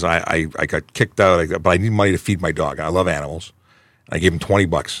to him. He says, I got kicked out, but I need money to feed my dog. I love animals. I gave him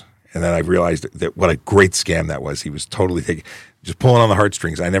 $20. And then I realized that what a great scam that was. He was totally just pulling on the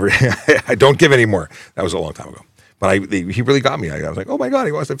heartstrings. I don't give anymore. That was a long time ago. But he really got me. I was like, oh my God,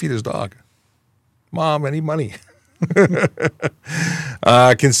 he wants to feed his dog. Mom, I need money.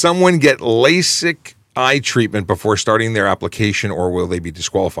 Can someone get LASIK eye treatment before starting their application, or will they be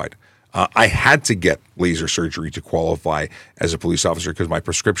disqualified? I had to get laser surgery to qualify as a police officer because my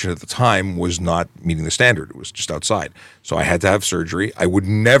prescription at the time was not meeting the standard. It was just outside. So I had to have surgery. I would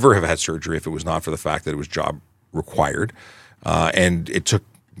never have had surgery if it was not for the fact that it was job required. And it took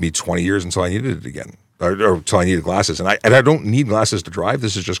me 20 years until I needed it again, or until I needed glasses. And I don't need glasses to drive.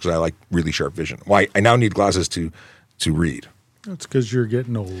 This is just because I like really sharp vision. Well, I now need glasses to read. That's because you're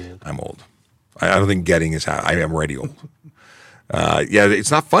getting old. I'm old. I don't think getting is how I am already old. Yeah,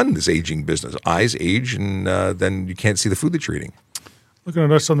 it's not fun, this aging business. Eyes age, and then you can't see the food that you're eating. Looking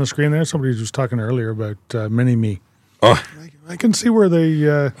at us on the screen there, somebody was talking earlier about Mini-Me. Oh, I can see where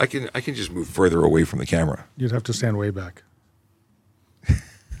they... I can just move further away from the camera. You'd have to stand way back.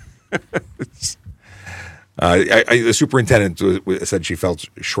 The superintendent said she felt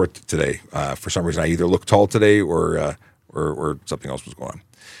short today. For some reason, I either looked tall today or something else was going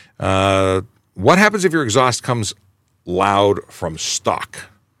on. What happens if your exhaust comes loud from stock?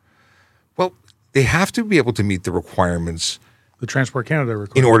 Well, they have to be able to meet the requirements, the Transport Canada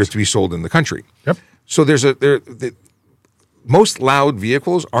requirements, in order to be sold in the country. Yep. So most loud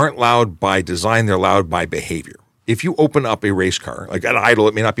vehicles aren't loud by design; they're loud by behavior. If you open up a race car, like at idle,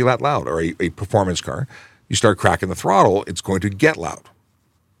 it may not be that loud, or a performance car, you start cracking the throttle, it's going to get loud.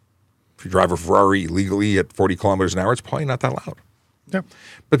 If you drive a Ferrari legally at 40 kilometers an hour, it's probably not that loud. Yep.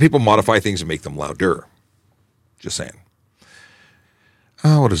 But people modify things and make them louder. Just saying.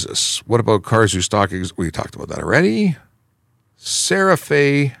 What is this? What about cars whose stock we talked about that already. Sarah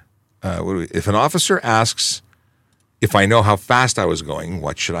Faye, if an officer asks if I know how fast I was going,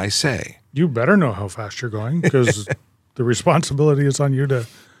 what should I say? You better know how fast you're going, because the responsibility is on you to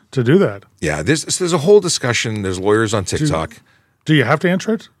do that. Yeah, there's a whole discussion. There's lawyers on TikTok. Do you have to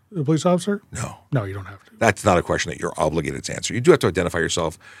answer it, the police officer? No. No, you don't have to. That's not a question that you're obligated to answer. You do have to identify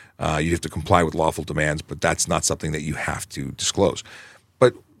yourself. You have to comply with lawful demands, but that's not something that you have to disclose.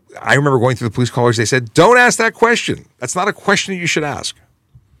 But I remember going through the police callers. They said, don't ask that question. That's not a question that you should ask.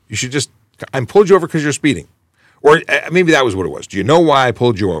 You should just, I pulled you over because you're speeding. Or maybe that was what it was. Do you know why I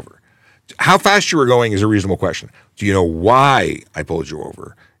pulled you over? How fast you were going is a reasonable question. Do you know why I pulled you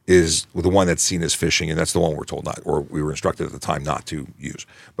over is the one that's seen as phishing, and that's the one we're told not, or we were instructed at the time not to use.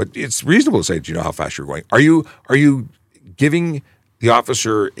 But it's reasonable to say, do you know how fast you're going? Are you giving the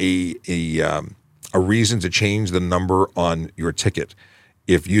officer a reason to change the number on your ticket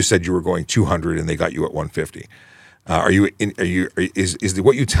if you said you were going 200 and they got you at 150? Is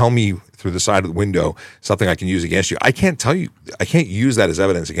what you tell me through the side of the window something I can use against you? I can't use that as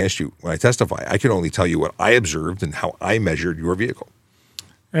evidence against you when I testify. I can only tell you what I observed and how I measured your vehicle.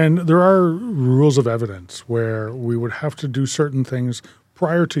 And there are rules of evidence where we would have to do certain things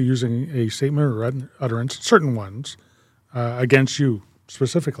prior to using a statement or utterance, certain ones, against you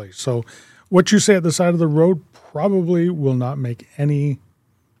specifically. So what you say at the side of the road probably will not make any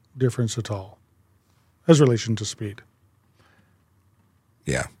difference at all as relation to speed.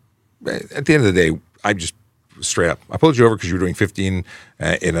 Yeah. At the end of the day, I just straight up, I pulled you over because you were doing 15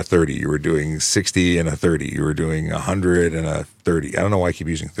 in a 30. You were doing 60 in a 30. You were doing 100 in a 30. I don't know why I keep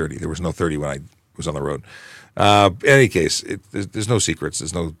using 30. There was no 30 when I was on the road. In any case, there's no secrets.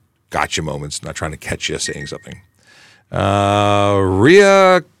 There's no gotcha moments. Not trying to catch you saying something.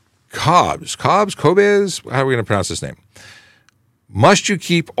 Rhea Cobbs. How are we going to pronounce this name? Must you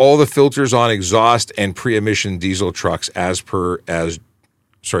keep all the filters on exhaust and pre-emission diesel trucks as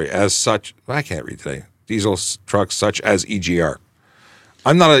such? I can't read today. Diesel trucks such as EGR.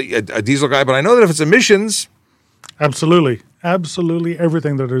 I'm not a diesel guy, but I know that if it's emissions. Absolutely. Absolutely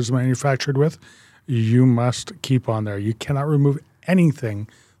everything that is manufactured with, you must keep on there. You cannot remove anything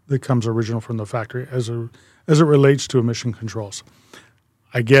that comes original from the factory as it relates to emission controls.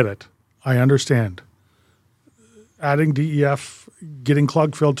 I get it. I understand. Adding DEF, getting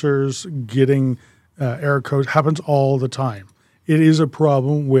clogged filters, getting error codes happens all the time. it is a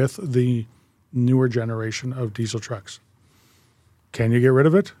problem with the newer generation of diesel trucks. Can you get rid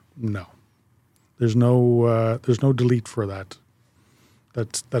of it? No. There's no delete for that.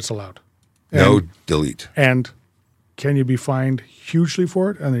 That's allowed. No delete. And can you be fined hugely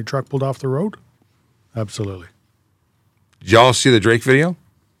for it and the truck pulled off the road? Absolutely. Did y'all see the Drake video?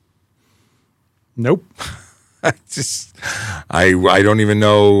 Nope. I don't even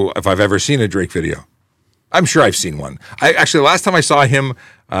know if I've ever seen a Drake video. I'm sure I've seen one. The last time I saw him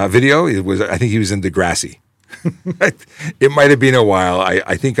video, I think he was in Degrassi. It might have been a while.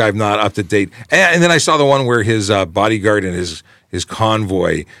 I think I'm not up to date. And then I saw the one where his bodyguard and his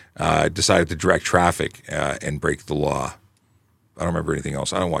convoy decided to direct traffic and break the law. I don't remember anything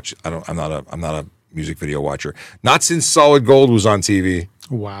else. I'm not a music video watcher. Not since Solid Gold was on TV.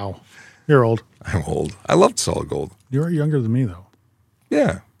 Wow. You're old. I'm old. I loved Solid Gold. You're younger than me, though.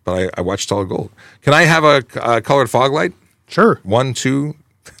 Yeah, but I watched Solid Gold. Can I have a colored fog light? Sure. 1, 2,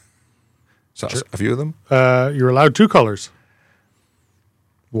 so sure. A few of them? You're allowed 2 colors.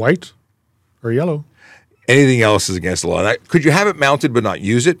 White or yellow. Anything else is against the law. Could you have it mounted but not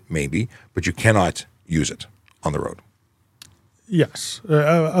use it? Maybe, but you cannot use it on the road. Yes,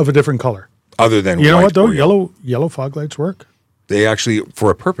 of a different color. Other than you know what though, yellow fog lights work. They actually,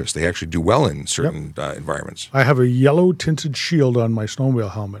 for a purpose, they actually do well in certain environments. I have a yellow tinted shield on my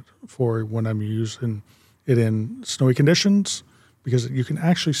snowmobile helmet for when I'm using it in snowy conditions because you can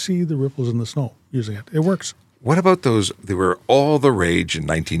actually see the ripples in the snow using it. It works. What about those? They were all the rage in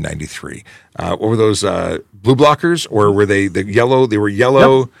 1993. What were those blue blockers, or were they the yellow? They were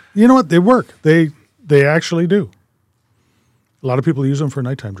yellow. Yep. You know what? They work. They actually do. A lot of people use them for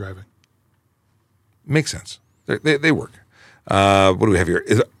nighttime driving. Makes sense. They work. What do we have here?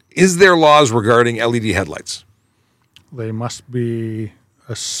 Is there laws regarding LED headlights? They must be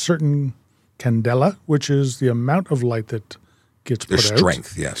a certain candela, which is the amount of light that gets put out. Their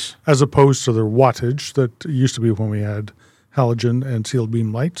strength, yes. As opposed to their wattage that used to be when we had halogen and sealed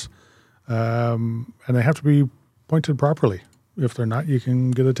beam lights. And they have to be pointed properly. If they're not, you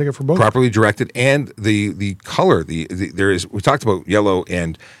can get a ticket for both. Properly directed, and the color. There is. We talked about yellow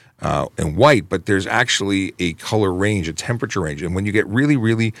and white, but there's actually a color range, a temperature range. And when you get really,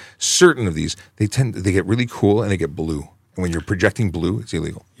 really certain of these, they get really cool and they get blue. And when you're projecting blue, it's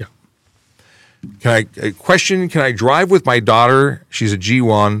illegal. Yeah. Can I drive with my daughter? She's a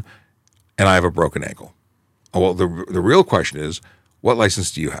G1 and I have a broken ankle. Oh, well, the real question is, what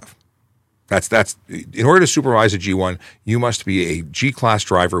license do you have? That's in order to supervise a G1, you must be a G-class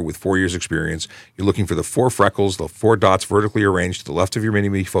driver with 4 years experience. You're looking for the 4 freckles, the 4 dots vertically arranged to the left of your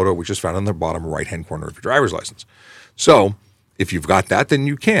mini-me photo, which is found on the bottom right-hand corner of your driver's license. So if you've got that, then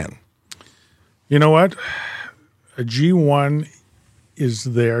you can. You know what? A G1 is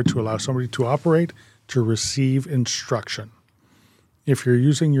there to allow somebody to operate, to receive instruction. If you're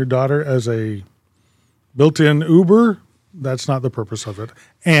using your daughter as a built-in Uber, that's not the purpose of it,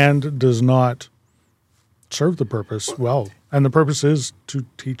 and does not serve the purpose well. And the purpose is to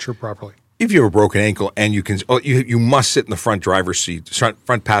teach her properly. If you have a broken ankle and you must sit in the front driver's seat,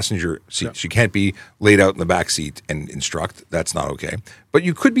 front passenger seat. Yeah. So you can't be laid out in the back seat and instruct. That's not okay. But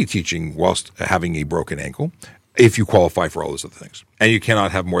you could be teaching whilst having a broken ankle if you qualify for all those other things. And you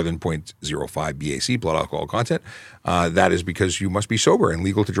cannot have more than 0.05 BAC, blood alcohol content. That is because you must be sober and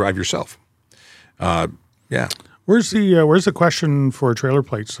legal to drive yourself. Yeah. Where's the question for trailer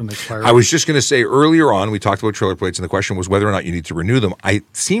plates and expiry? I was just going to say earlier on, we talked about trailer plates, and the question was whether or not you need to renew them. I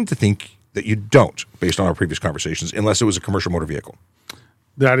seem to think that you don't, based on our previous conversations, unless it was a commercial motor vehicle.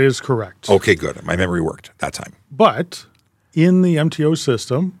 That is correct. Okay, good. My memory worked that time. But in the MTO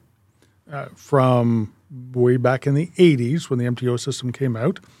system, from way back in the 80s when the MTO system came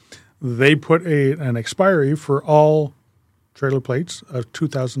out, they put an expiry for all trailer plates of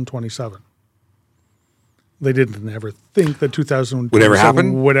 2027. They didn't ever think that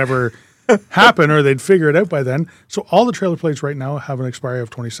 2027 would ever happen, or they'd figure it out by then. So all the trailer plates right now have an expiry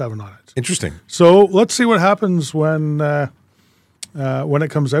of 27 on it. Interesting. So let's see what happens when it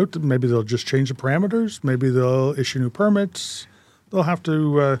comes out. Maybe they'll just change the parameters. Maybe they'll issue new permits. They'll have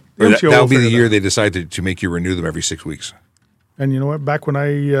to. That'll be the year they decide to make you renew them every 6 weeks. And you know what? Back when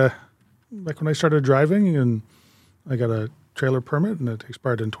I started driving and I got a trailer permit and it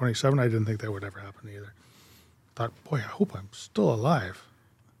expired in 27, I didn't think that would ever happen either. Thought, boy, I hope I'm still alive.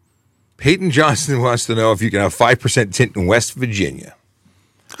 Peyton Johnson wants to know if you can have 5% tint in West Virginia.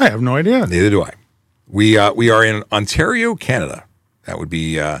 I have no idea. Neither do I. We are in Ontario, Canada. That would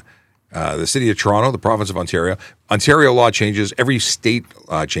be the city of Toronto, the province of Ontario. Ontario law changes. Every state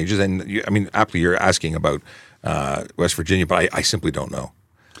changes. And aptly you're asking about West Virginia, but I simply don't know.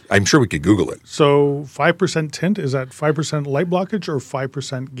 I'm sure we could Google it. So 5% tint, is that 5% light blockage or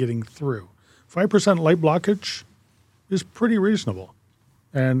 5% getting through? 5% light blockage is pretty reasonable,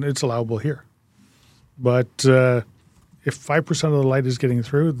 and it's allowable here. But if 5% of the light is getting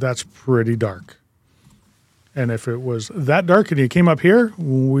through, that's pretty dark. And if it was that dark and you came up here,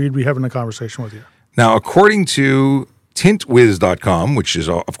 we'd be having a conversation with you. Now, according to tintwiz.com, which is,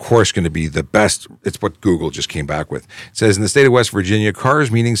 of course, going to be the best. It's what Google just came back with. It says, in the state of West Virginia, cars,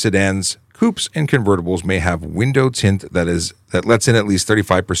 meaning sedans, coupes, and convertibles may have window tint that lets in at least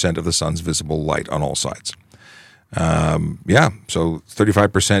 35% of the sun's visible light on all sides. So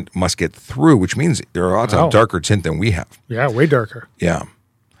 35% must get through, which means there are lots of darker tint than we have. Yeah, way darker. Yeah.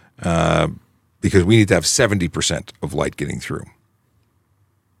 Because we need to have 70% of light getting through.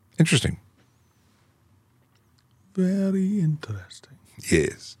 Interesting. Very interesting.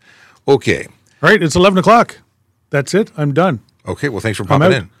 Yes. Okay. All right, it's 11 o'clock. That's it. I'm done. Okay, well, thanks for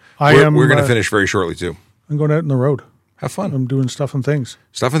popping in. We're going to finish very shortly, too. I'm going out on the road. Have fun. I'm doing stuff and things.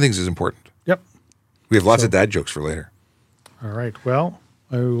 Stuff and things is important. Yep. We have lots of dad jokes for later. All right. Well,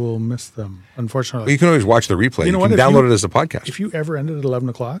 I will miss them, unfortunately. Well, you can always watch the replay. You know can download it as a podcast. If you ever ended at 11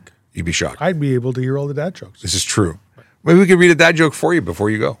 o'clock, you'd be shocked. I'd be able to hear all the dad jokes. This is true. Maybe we could read a dad joke for you before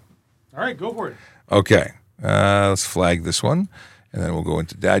you go. All right, go for it. Okay. Let's flag this one, and then we'll go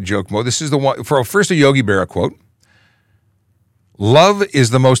into dad joke mode. This is the one, first a Yogi Berra quote. Love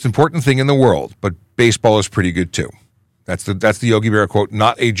is the most important thing in the world, but baseball is pretty good too. That's the Yogi Berra quote,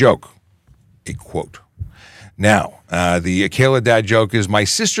 not a joke, a quote. Now, the Akela dad joke is, my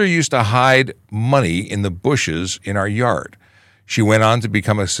sister used to hide money in the bushes in our yard. She went on to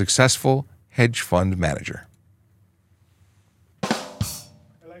become a successful hedge fund manager. I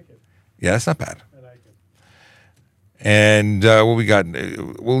like it. Yeah, that's not bad. I like it. And what we got,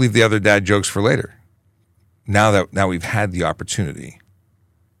 we'll leave the other dad jokes for later. Now we've had the opportunity.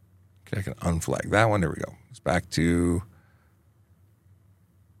 Okay, I can unflag that one. There we go. It's back to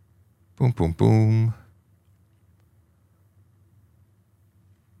boom, boom, boom.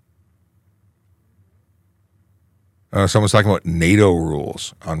 Someone's talking about NATO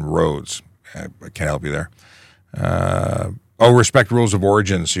rules on roads. I can't help you there. Respect rules of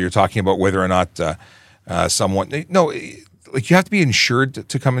origin. So you're talking about whether or not someone. No, like you have to be insured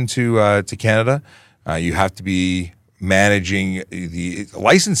to come into to Canada. You have to be managing the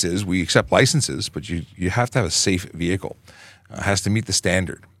licenses. We accept licenses, but you have to have a safe vehicle. It has to meet the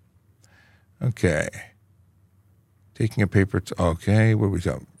standard. Okay. Taking a paper. Okay, what are we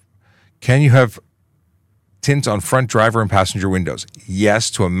talking? Can you have tint on front driver and passenger windows? Yes,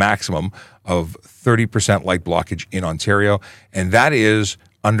 to a maximum of 30% light blockage in Ontario, and that is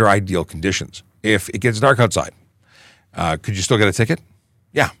under ideal conditions. If it gets dark outside, could you still get a ticket?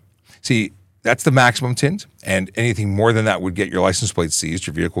 Yeah. See, that's the maximum tint, and anything more than that would get your license plate seized.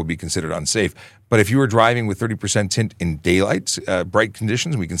 Your vehicle would be considered unsafe. But if you were driving with 30% tint in daylight, bright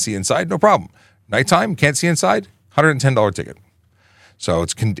conditions, we can see inside, no problem. Nighttime, can't see inside, $110 ticket. So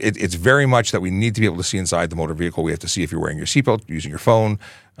it's very much that we need to be able to see inside the motor vehicle. We have to see if you're wearing your seatbelt, using your phone,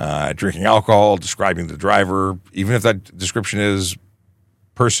 drinking alcohol, describing the driver, even if that description is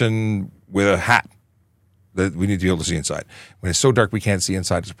person with a hat, that we need to be able to see inside. When it's so dark we can't see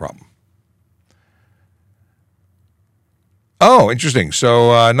inside, it's a problem. Oh, interesting.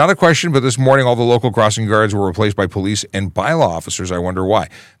 So not a question, but this morning all the local crossing guards were replaced by police and bylaw officers. I wonder why.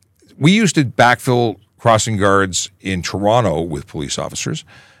 We used to backfill crossing guards in Toronto with police officers.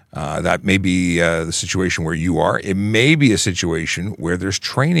 That may be the situation where you are. It may be a situation where there's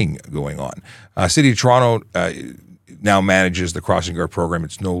training going on. City of Toronto now manages the crossing guard program.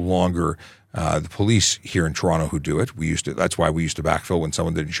 It's no longer the police here in Toronto who do it. That's why we used to backfill when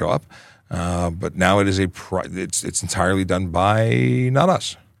someone didn't show up. But now it is it's entirely done by not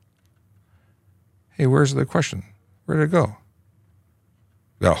us. Hey, where's the question? Where did it go?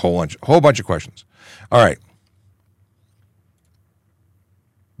 We got a whole bunch of questions. All right.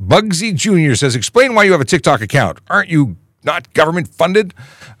 Bugsy Jr. says, explain why you have a TikTok account. Aren't you not government funded?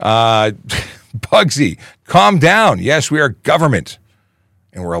 Bugsy, calm down. Yes, we are government,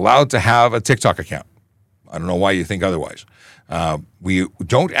 and we're allowed to have a TikTok account. I don't know why you think otherwise. We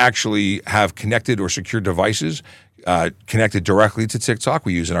don't actually have connected or secure devices connected directly to TikTok.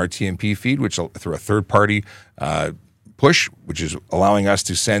 We use an RTMP feed, which through a third-party push, which is allowing us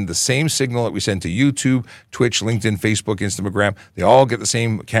to send the same signal that we send to YouTube, Twitch, LinkedIn, Facebook, Instagram. They all get the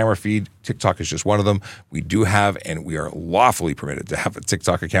same camera feed. TikTok is just one of them. We do have, and we are lawfully permitted to have a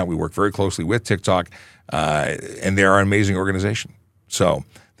TikTok account. We work very closely with TikTok, and they are an amazing organization. So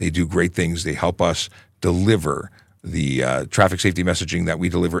they do great things. They help us deliver the traffic safety messaging that we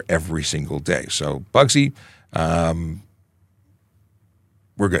deliver every single day. So, Bugsy,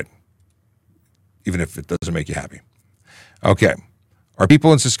 we're good, even if it doesn't make you happy. Okay. Are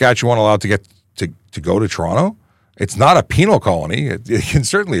people in Saskatchewan allowed to get to go to Toronto? It's not a penal colony. They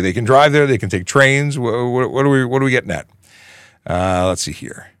can drive there. They can take trains. What are we getting at? Let's see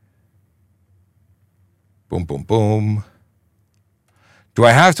here. Boom, boom, boom. Do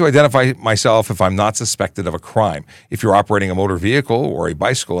I have to identify myself if I'm not suspected of a crime? If you're operating a motor vehicle or a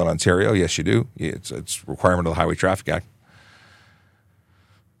bicycle in Ontario, yes, you do. It's a requirement of the Highway Traffic Act.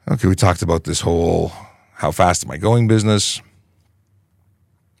 Okay, we talked about this whole how fast am I going business.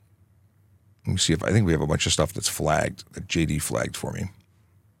 Let me see if I think we have a bunch of stuff that's flagged, that JD flagged for me.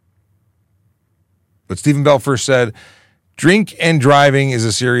 But Stephen Bell first said, drink and driving is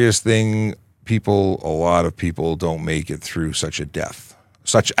a serious thing. A lot of people don't make it through such a death.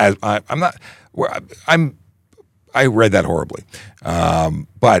 Such as I read that horribly.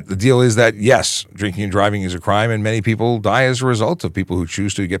 But the deal is that, yes, drinking and driving is a crime, and many people die as a result of people who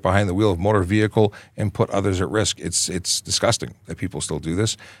choose to get behind the wheel of a motor vehicle and put others at risk. It's disgusting that people still do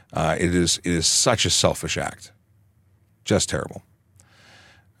this. It is such a selfish act. Just terrible.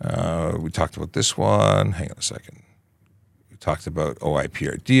 We talked about this one. Hang on a second. We talked about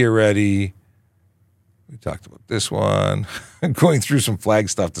OIPRD already. We talked about this one. I'm going through some flag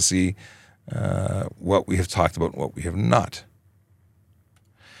stuff to see what we have talked about and what we have not.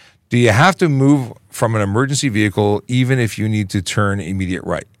 Do you have to move from an emergency vehicle even if you need to turn immediate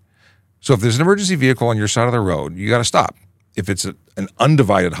right? So if there's an emergency vehicle on your side of the road, you got to stop. If it's an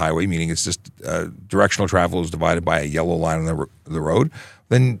undivided highway, meaning it's just directional travel is divided by a yellow line on the road,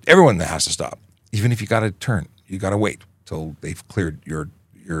 then everyone has to stop. Even if you got to turn, you got to wait till they've cleared your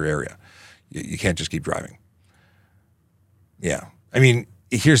area. You can't just keep driving. Yeah. I mean,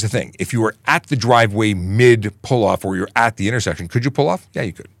 here's the thing. If you were at the driveway mid-pull-off or you're at the intersection, could you pull off? Yeah,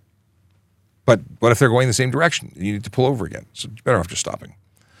 you could. But what if they're going the same direction? You need to pull over again. So you're better off just stopping.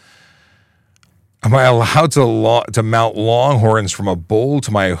 Am I allowed to mount longhorns from a bowl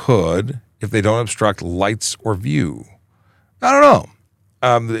to my hood if they don't obstruct lights or view? I don't know.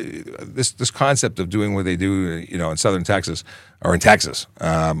 This concept of doing what they do, in southern Texas or in Texas,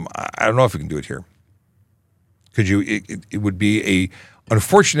 I don't know if we can do it here. Could you? It would be a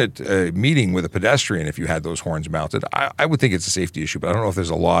unfortunate meeting with a pedestrian if you had those horns mounted. I would think it's a safety issue, but I don't know if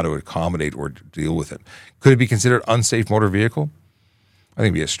there's a law to accommodate or deal with it. Could it be considered unsafe motor vehicle? I think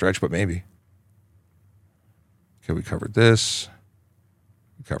it'd be a stretch, but maybe. Okay, we covered this.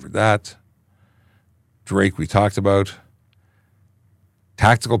 We covered that. Drake, we talked about.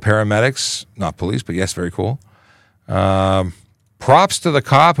 Tactical paramedics, not police, but yes, very cool. Props to the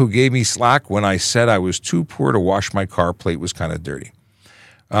cop who gave me slack when I said I was too poor to wash my car. Plate was kind of dirty.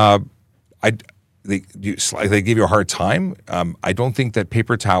 They give you a hard time. I don't think that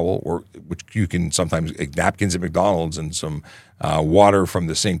paper towel, which you can sometimes, napkins at McDonald's and some water from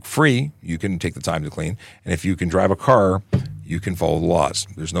the sink free, you can take the time to clean. And if you can drive a car, you can follow the laws.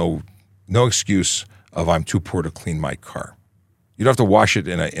 There's no excuse of I'm too poor to clean my car. You don't have to wash it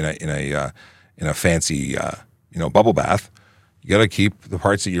in a fancy bubble bath. You got to keep the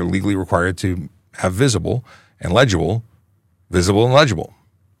parts that you're legally required to have visible and legible.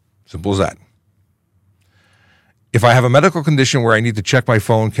 Simple as that. If I have a medical condition where I need to check my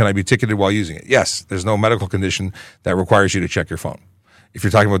phone, can I be ticketed while using it? Yes, there's no medical condition that requires you to check your phone. If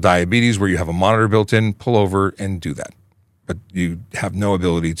you're talking about diabetes where you have a monitor built in, pull over and do that. But you have no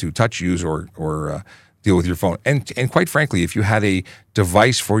ability to touch, use, or deal with your phone. And quite frankly, if you had a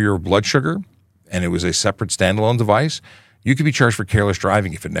device for your blood sugar and it was a separate standalone device, you could be charged for careless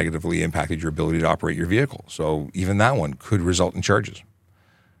driving if it negatively impacted your ability to operate your vehicle. So even that one could result in charges.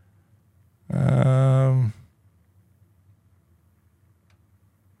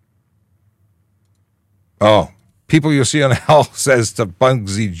 People you'll see on Hell says to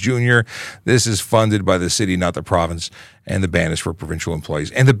Bugsy Jr., this is funded by the city, not the province, and the ban is for provincial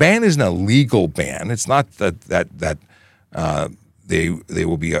employees. And the ban isn't a legal ban. It's not that they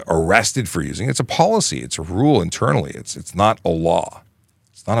will be arrested for using. It's a policy. It's a rule internally. It's not a law.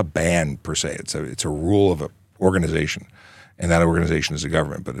 It's not a ban per se. It's a rule of an organization, and that organization is a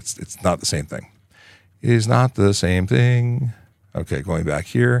government. But it's not the same thing. It is not the same thing. Okay, going back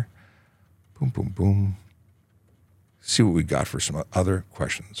here. Boom, boom, boom. See what we got for some other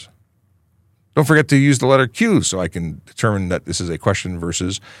questions. Don't forget to use the letter Q so I can determine that this is a question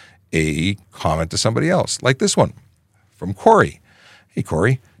versus a comment to somebody else, like this one from Corey. Hey,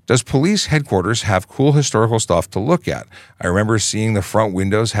 Corey, does police headquarters have cool historical stuff to look at? I remember seeing the front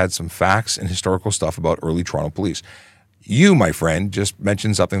windows had some facts and historical stuff about early Toronto police. You, my friend, just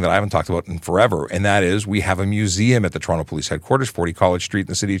mentioned something that I haven't talked about in forever, and that is we have a museum at the Toronto Police Headquarters, 40 College Street in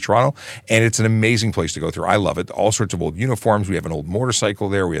the city of Toronto, and it's an amazing place to go through. I love it. All sorts of old uniforms. We have an old motorcycle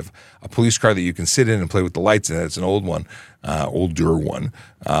there. We have a police car that you can sit in and play with the lights in. It's an old one, older one.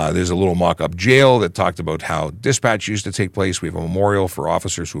 There's a little mock-up jail that talked about how dispatch used to take place. We have a memorial for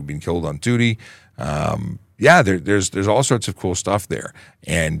officers who have been killed on duty. There's all sorts of cool stuff there.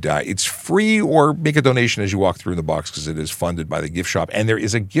 And it's free, or make a donation as you walk through the box because it is funded by the gift shop. And there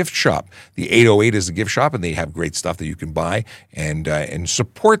is a gift shop. The 808 is the gift shop, and they have great stuff that you can buy and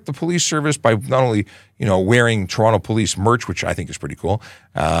support the police service by not only, wearing Toronto Police merch, which I think is pretty cool.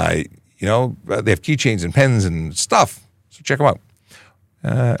 They have keychains and pens and stuff. So check them out.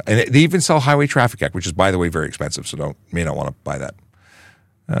 And they even sell Highway Traffic Act, which is, by the way, very expensive. So may not want to buy that.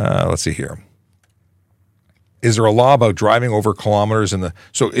 Let's see here. Is there a law about driving over kilometers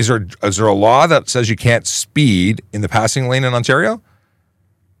so is there a law that says you can't speed in the passing lane in Ontario?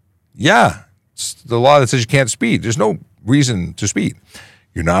 Yeah. It's the law that says you can't speed. There's no reason to speed.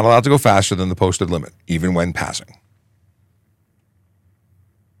 You're not allowed to go faster than the posted limit, even when passing.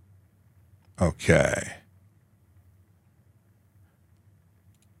 Okay.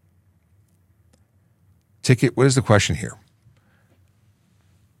 Ticket, what is the question here?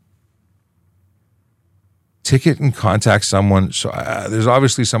 Ticket and contact someone. So there's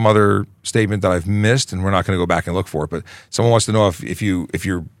obviously some other statement that I've missed, and we're not going to go back and look for it. But someone wants to know if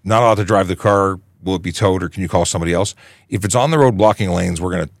you're not allowed to drive the car, will it be towed, or can you call somebody else? If it's on the road blocking lanes,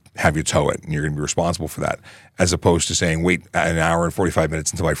 we're going to have you tow it, and you're going to be responsible for that, as opposed to saying wait an hour and 45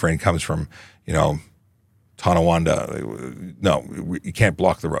 minutes until my friend comes from Tonawanda. No, you can't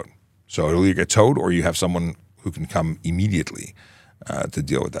block the road. So it'll either get towed, or you have someone who can come immediately to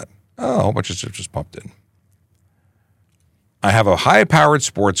deal with that. Oh, a whole bunch of stuff just popped in. I have a high-powered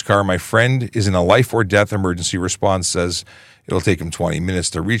sports car. My friend is in a life or death emergency response, says it'll take him 20 minutes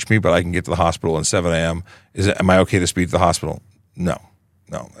to reach me, but I can get to the hospital at 7 a.m. Am I okay to speed to the hospital? No,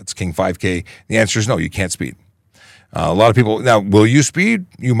 that's King 5K. The answer is no, you can't speed. A lot of people, now, will you speed?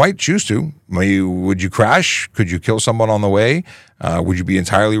 You might choose to. Would you crash? Could you kill someone on the way? Would you be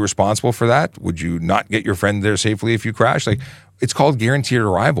entirely responsible for that? Would you not get your friend there safely if you crash? It's called guaranteed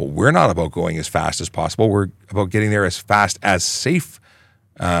arrival. We're not about going as fast as possible. We're about getting there as fast as safe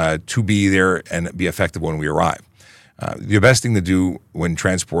to be there and be effective when we arrive. The best thing to do when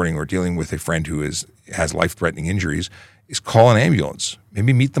transporting or dealing with a friend who has life-threatening injuries is call an ambulance.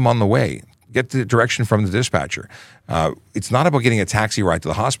 Maybe meet them on the way. Get the direction from the dispatcher. It's not about getting a taxi ride to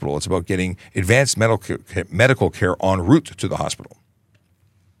the hospital. It's about getting advanced medical care en route to the hospital.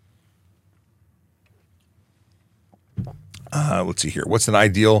 Let's see here. What's the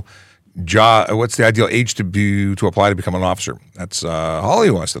ideal age to apply to become an officer? That's Holly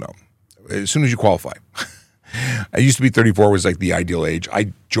who wants to know. As soon as you qualify. I used to be 34 was like the ideal age.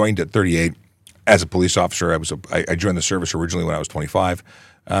 I joined at 38 as a police officer. I joined the service originally when I was 25.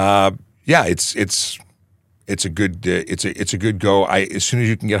 It's a good go. As soon as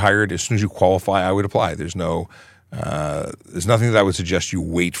you can get hired, as soon as you qualify, I would apply. There's nothing that I would suggest you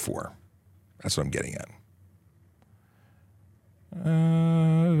wait for. That's what I'm getting at.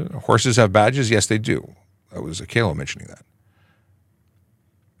 Horses have badges? Yes, they do. That was Kayla mentioning that.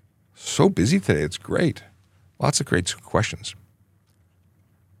 So busy today. It's great. Lots of great questions.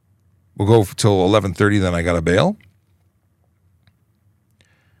 We'll go till 11:30, then I got to bail.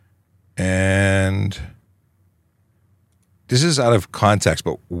 And this is out of context,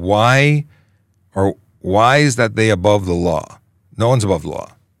 but why is that they above the law? No one's above the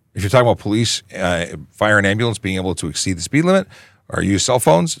law. If you're talking about police, fire, and ambulance being able to exceed the speed limit or use cell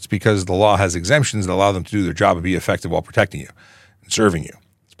phones, it's because the law has exemptions that allow them to do their job and be effective while protecting you and serving you.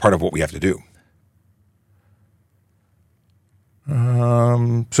 It's part of what we have to do.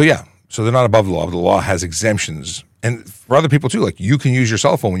 So they're not above the law, but the law has exemptions. And for other people too, like you can use your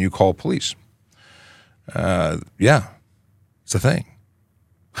cell phone when you call police. It's a thing.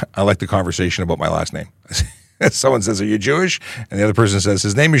 I like the conversation about my last name. Someone says, "Are you Jewish?" And the other person says,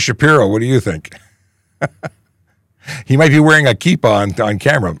 "His name is Shapiro. What do you think?" He might be wearing a kippah on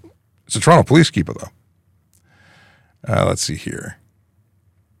camera. It's a Toronto police kippah, though. Let's see here.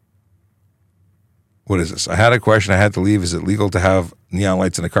 What is this? I had a question. I had to leave. Is it legal to have neon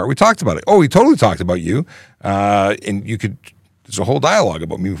lights in a car? We talked about it. Oh, we totally talked about you. And you could. There's a whole dialogue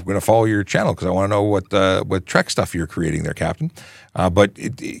about me. We're going to follow your channel because I want to know what Trek stuff you're creating there, Captain. But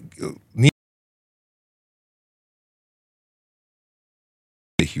it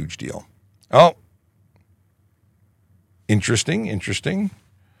a huge deal. Oh, interesting.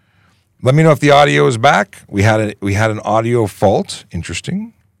 Let me know if the audio is back. We had an audio fault.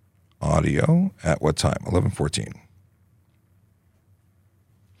 Interesting. Audio at what time? 11:14.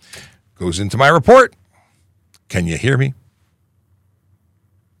 Goes into my report. Can you hear me?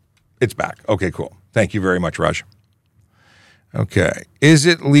 It's back. Okay, cool. Thank you very much, Raj. Okay. Is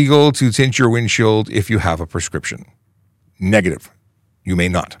it legal to tint your windshield if you have a prescription? Negative. You may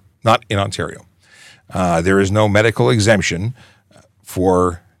not. Not in Ontario. There is no medical exemption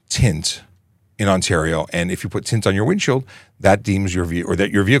for tint in Ontario. And if you put tint on your windshield, that deems your vehicle, or that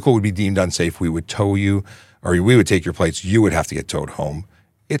your vehicle would be deemed unsafe. We would tow you, or we would take your plates. You would have to get towed home.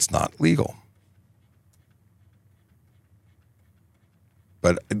 It's not legal.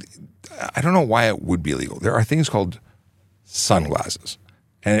 But I don't know why it would be illegal. There are things called sunglasses,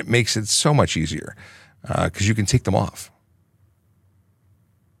 and it makes it so much easier because you can take them off.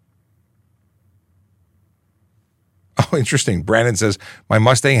 Oh, interesting. Brandon says, my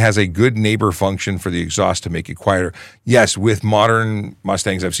Mustang has a good neighbor function for the exhaust to make it quieter. Yes, with modern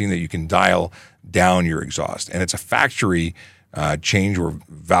Mustangs, I've seen that you can dial down your exhaust, and it's a factory change where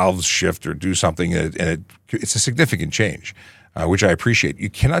valves shift or do something, and it's a significant change, which I appreciate. You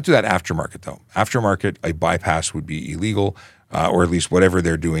cannot do that aftermarket, though. Aftermarket, a bypass would be illegal, or at least whatever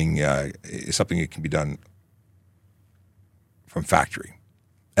they're doing is something that can be done from factory.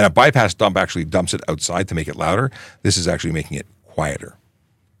 And a bypass dump actually dumps it outside to make it louder. This is actually making it quieter.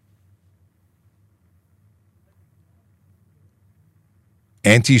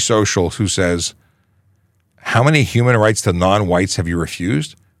 Antisocial, who says, how many human rights to non-whites have you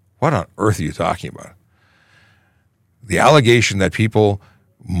refused? What on earth are you talking about? The allegation that people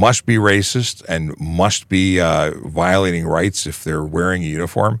must be racist and must be violating rights if they're wearing a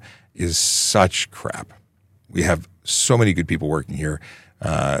uniform is such crap. We have so many good people working here.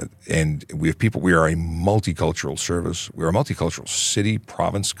 And we have people, we are a multicultural service. We're a multicultural city,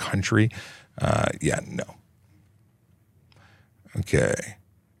 province, country. No. Okay.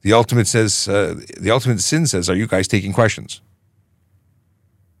 The ultimate sin says, are you guys taking questions?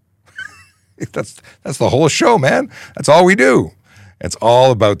 That's the whole show, man. That's all we do. It's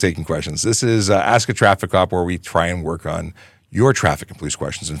all about taking questions. This is Ask a Traffic Cop, where we try and work on your traffic and police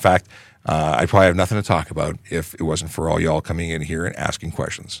questions. In fact, I'd probably have nothing to talk about if it wasn't for all y'all coming in here and asking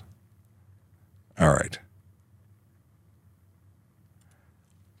questions. All right.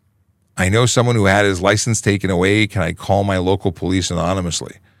 I know someone who had his license taken away. Can I call my local police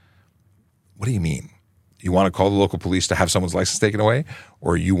anonymously? What do you mean? You want to call the local police to have someone's license taken away?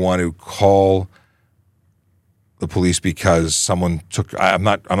 Or you want to call the police because someone took... I'm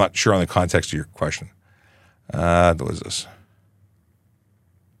not sure on the context of your question. What is this?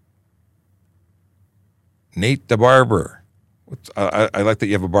 Nate the Barber. I like that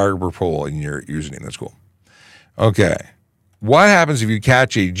you have a barber pole in your username. That's cool. Okay. What happens if you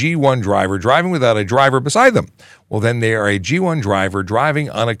catch a G1 driver driving without a driver beside them? Well, then they are a G1 driver driving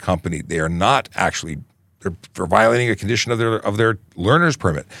unaccompanied. They are not actually... They're violating a condition of their learner's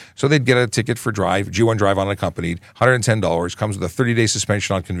permit. So they'd get a ticket for G1 drive unaccompanied, $110, comes with a 30-day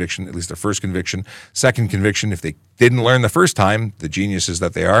suspension on conviction, at least the first conviction. Second conviction, if they didn't learn the first time, the geniuses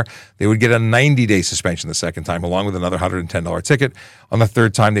that they are, they would get a 90-day suspension the second time, along with another $110 ticket. On the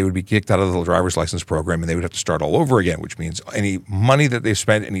third time, they would be kicked out of the driver's license program, and they would have to start all over again, which means any money that they've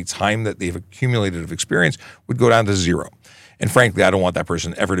spent, any time that they've accumulated of experience would go down to zero. And frankly, I don't want that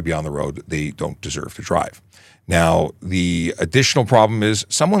person ever to be on the road. They don't deserve to drive. Now, the additional problem is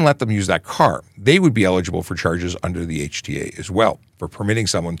someone let them use that car. They would be eligible for charges under the HTA as well for permitting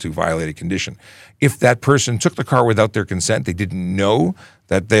someone to violate a condition. If that person took the car without their consent, they didn't know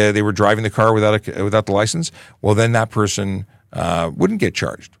that they were driving the car without the license, well, then that person wouldn't get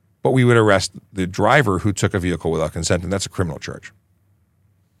charged. But we would arrest the driver who took a vehicle without consent, and that's a criminal charge.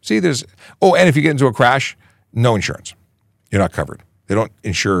 See, and if you get into a crash, no insurance. You're not covered. They don't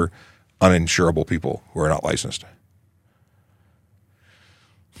insure uninsurable people who are not licensed.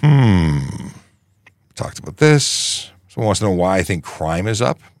 Talked about this. Someone wants to know why I think crime is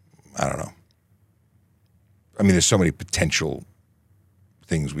up. I don't know. I mean, there's so many potential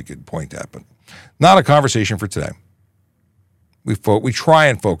things we could point at, but not a conversation for today. We try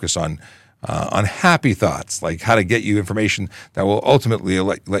and focus on happy thoughts, like how to get you information that will ultimately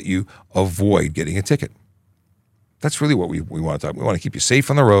let you avoid getting a ticket. That's really what we want to talk. We want to keep you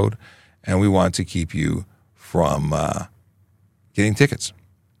safe on the road, and we want to keep you from getting tickets.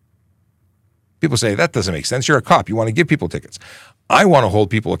 People say, that doesn't make sense. You're a cop. You want to give people tickets. I want to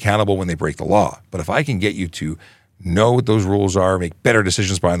hold people accountable when they break the law. But if I can get you to know what those rules are, make better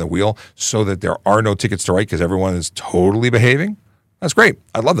decisions behind the wheel so that there are no tickets to write because everyone is totally behaving, that's great.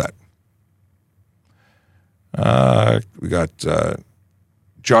 I love that. We got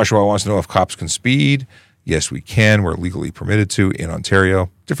Joshua wants to know if cops can speed. Yes, we can. We're legally permitted to in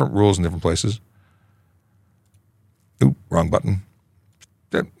Ontario. Different rules in different places. Oop, wrong button.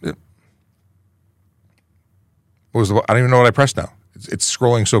 I don't even know what I pressed now. It's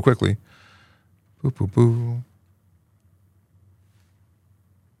scrolling so quickly. Boo, boo, boo.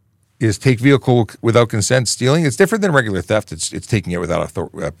 Is take vehicle without consent stealing? It's different than regular theft. It's taking it without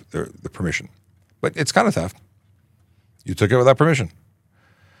the permission. But it's kind of theft. You took it without permission,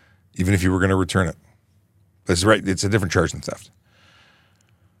 even if you were going to return it. That's right. It's a different charge than theft.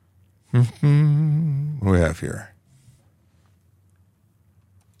 What do we have here?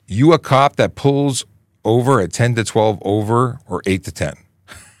 You a cop that pulls over at 10 to 12 over or 8 to 10?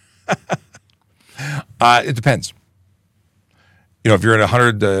 It depends. If you're in a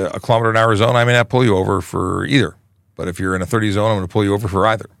 100 kilometer an hour zone, I may not pull you over for either. But if you're in a 30 zone, I'm going to pull you over for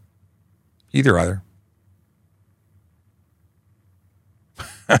either. Either.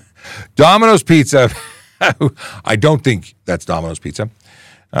 Domino's Pizza. I don't think that's Domino's Pizza.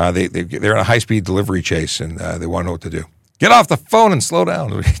 They're in a high-speed delivery chase, and they want to know what to do. Get off the phone and slow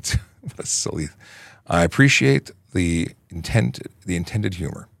down. What a silly. I appreciate the intended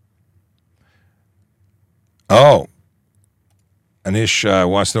humor. Oh. Anish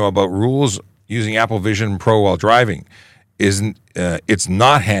wants to know about rules using Apple Vision Pro while driving. It's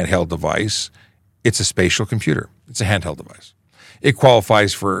not handheld device. It's a spatial computer. It's a handheld device. It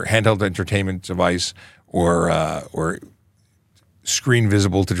qualifies for handheld entertainment device or screen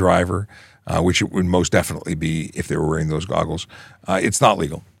visible to driver, which it would most definitely be if they were wearing those goggles. It's not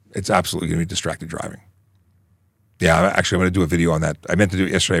legal. It's absolutely going to be distracted driving. Yeah, actually, I'm going to do a video on that. I meant to do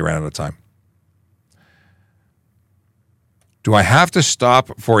it yesterday, ran out of time. Do I have to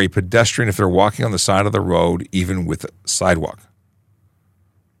stop for a pedestrian if they're walking on the side of the road, even with a sidewalk?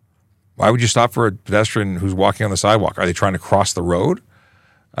 Why would you stop for a pedestrian who's walking on the sidewalk? Are they trying to cross the road?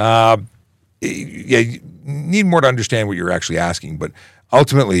 Yeah, you need more to understand what you're actually asking. But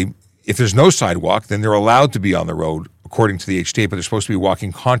ultimately, if there's no sidewalk, then they're allowed to be on the road according to the HTA, but they're supposed to be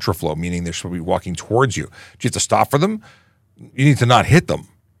walking contraflow, meaning they're supposed to be walking towards you. Do you have to stop for them? You need to not hit them.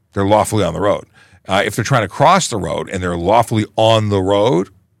 They're lawfully on the road. If they're trying to cross the road and they're lawfully on the road,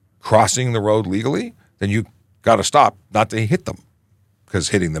 crossing the road legally, then you got to stop, not to hit them, because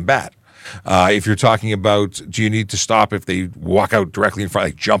hitting them bad. If you're talking about, do you need to stop if they walk out directly in front,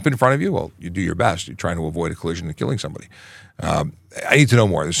 like jump in front of you? Well, you do your best. You're trying to avoid a collision and killing somebody. I need to know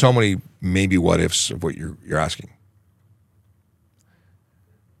more. There's so many maybe what ifs of what you're asking.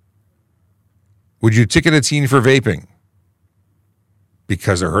 Would you ticket a teen for vaping?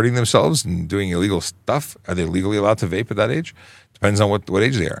 Because they're hurting themselves and doing illegal stuff? Are they legally allowed to vape at that age? Depends on what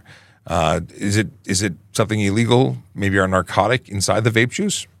age they are. Is it something illegal, maybe a narcotic inside the vape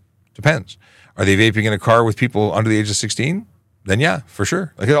juice? Depends. Are they vaping in a car with people under the age of 16? Then yeah, for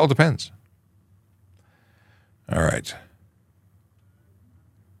sure. Like, it all depends. All right.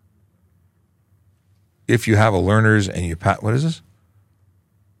 If you have a learner's and you what is this?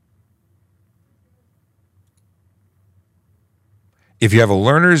 If you have a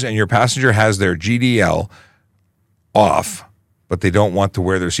learner's and your passenger has their GDL off, but they don't want to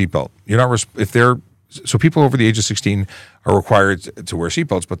wear their seatbelt, so people over the age of 16 are required to wear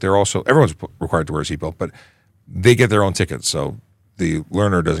seatbelts, but everyone's required to wear a seatbelt, but they get their own ticket, so the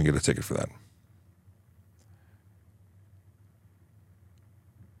learner doesn't get a ticket for that.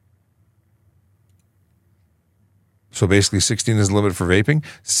 So basically 16 is the limit for vaping.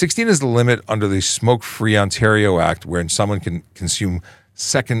 16 is the limit under the Smoke-Free Ontario Act, where someone can consume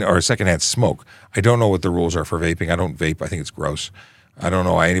secondhand smoke. I don't know what the rules are for vaping. I don't vape. I think it's gross. I don't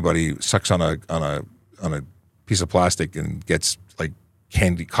know why anybody sucks on a piece of plastic and gets like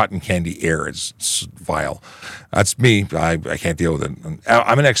cotton candy air. It's vile. That's me. I can't deal with it.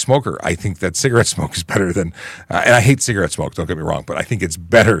 I'm an ex-smoker. I think that cigarette smoke is better than, and I hate cigarette smoke, don't get me wrong, but I think it's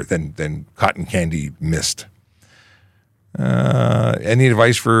better than cotton candy mist. Any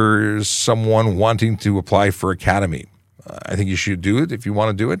advice for someone wanting to apply for academy? I think you should do it if you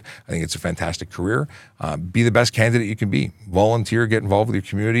want to do it. I think it's a fantastic career. Be the best candidate you can be. Volunteer, get involved with your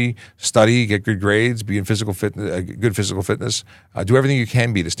community, study, get good grades, be in good physical fitness. Do everything you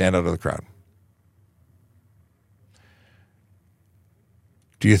can be to stand out of the crowd.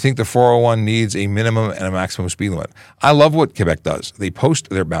 Do you think the 401 needs a minimum and a maximum speed limit? I love what Quebec does. They post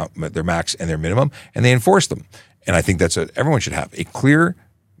their max and their minimum, and they enforce them. And I think everyone should have a clear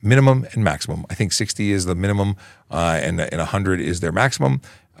minimum and maximum. I think 60 is the minimum and 100 is their maximum.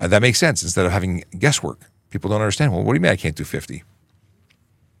 That makes sense instead of having guesswork. People don't understand, well, what do you mean I can't do 50?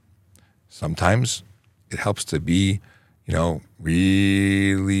 Sometimes it helps to be,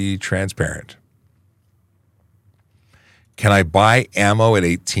 really transparent. Can I buy ammo at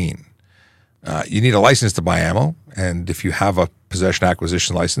 18? You need a license to buy ammo. And if you have a possession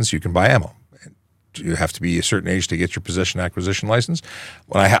acquisition license, you can buy ammo. you have to be a certain age to get your possession acquisition license.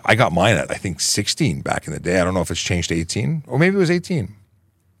 When I got mine at, I think, 16 back in the day. I don't know if it's changed to 18, or maybe it was 18.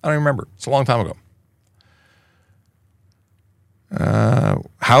 I don't even remember. It's a long time ago.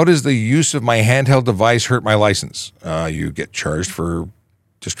 How does the use of my handheld device hurt my license? You get charged for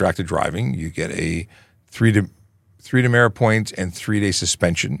distracted driving. You get a three demerit points and 3-day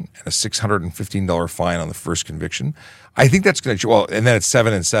suspension and a $615 fine on the first conviction. I think that's going to, well, and then it's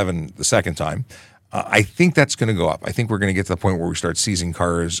 7 and 7 the second time. I think that's going to go up. I think we're going to get to the point where we start seizing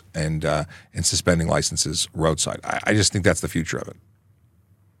cars and suspending licenses roadside. I just think that's the future of it.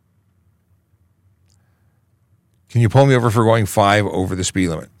 Can you pull me over for going 5 over the speed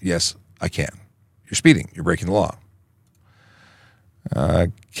limit? Yes, I can. You're speeding. You're breaking the law.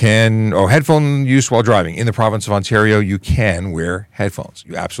 Headphone use while driving. In the province of Ontario, you can wear headphones.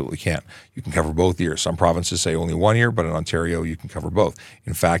 You absolutely can. You can cover both ears. Some provinces say only one ear, but in Ontario, you can cover both.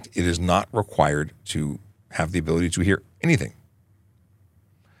 In fact, it is not required to have the ability to hear anything.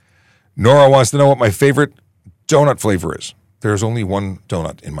 Nora wants to know what my favorite donut flavor is. There's only one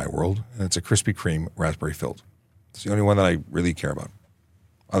donut in my world, and it's a Krispy Kreme raspberry filled. It's the only one that I really care about.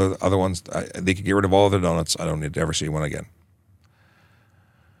 Other ones, they could get rid of all of their donuts. I don't need to ever see one again.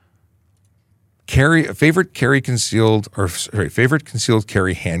 Favorite concealed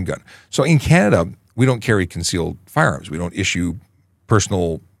carry handgun. So in Canada, we don't carry concealed firearms. We don't issue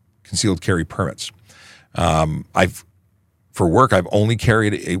personal concealed carry permits. For work, I've only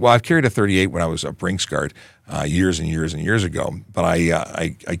carried I've carried a 38 when I was a Brinks guard years and years and years ago. But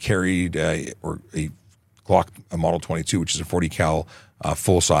I carried a Glock, a Model 22, which is a 40 cal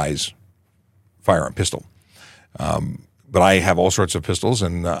full size firearm pistol. But I have all sorts of pistols,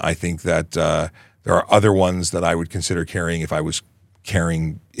 and I think that there are other ones that I would consider carrying if I was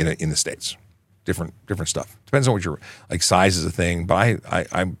carrying in the States. Different stuff. Depends on what you're like. Size is a thing, but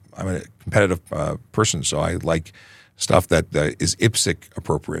I'm a competitive person, so I like stuff that is IPSC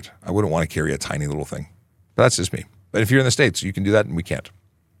appropriate. I wouldn't want to carry a tiny little thing. But that's just me. But if you're in the States, you can do that, and we can't.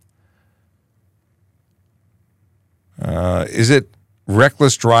 Is it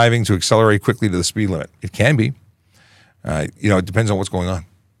reckless driving to accelerate quickly to the speed limit? It can be. It depends on what's going on.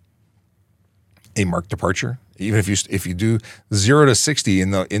 A marked departure, even if you do 0 to 60 in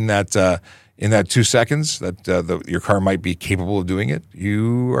that 2 seconds that your car might be capable of doing it,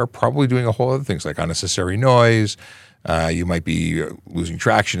 you are probably doing a whole other things like unnecessary noise. You might be losing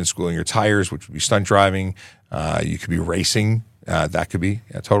traction and schooling your tires, which would be stunt driving. You could be racing. That could be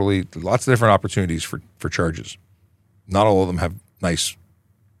totally lots of different opportunities for charges. Not all of them have nice,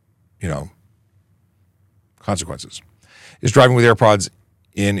 consequences. Is driving with AirPods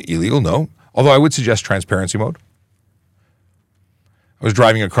in illegal? No. Although I would suggest transparency mode. I was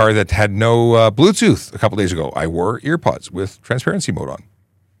driving a car that had no Bluetooth a couple days ago. I wore earpods with transparency mode on.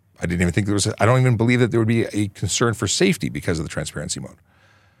 I didn't even think I don't even believe that there would be a concern for safety because of the transparency mode.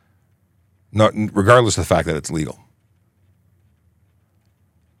 Not regardless of the fact that it's legal.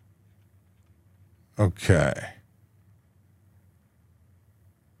 Okay.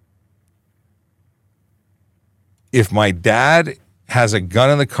 If my dad has a gun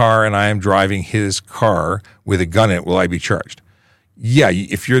in the car and I am driving his car with a gun in it, will I be charged? Yeah,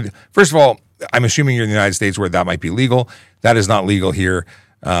 first of all, I'm assuming you're in the United States where that might be legal. That is not legal here.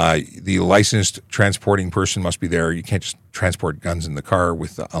 The licensed transporting person must be there. You can't just transport guns in the car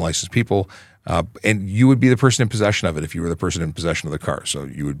with unlicensed people. And you would be the person in possession of it if you were the person in possession of the car. So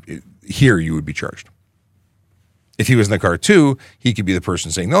you would be charged. If he was in the car too, he could be the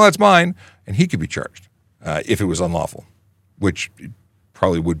person saying, no, that's mine, and he could be charged if it was unlawful, which it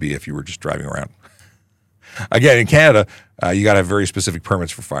probably would be if you were just driving around. Again, in Canada, you got to have very specific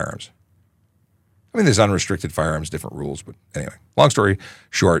permits for firearms. I mean, there's unrestricted firearms, different rules, but anyway, long story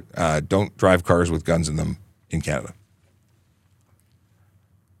short, don't drive cars with guns in them in Canada.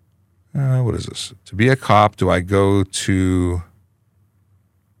 What is this? To be a cop, do I go to...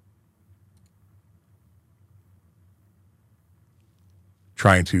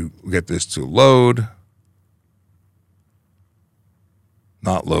 Trying to get this to load.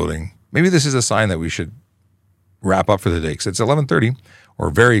 Not loading. Maybe this is a sign that we should wrap up for the day because it's 11:30 or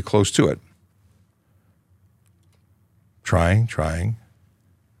very close to it. Trying.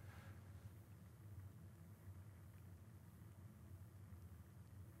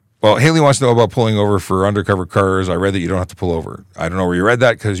 Well, Haley wants to know about pulling over for undercover cars. I read that you don't have to pull over. I don't know where you read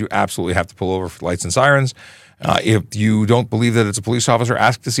that because you absolutely have to pull over for lights and sirens. If you don't believe that it's a police officer,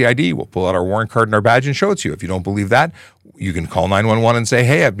 ask to see ID. We'll pull out our warrant card and our badge and show it to you. If you don't believe that, you can call 911 and say,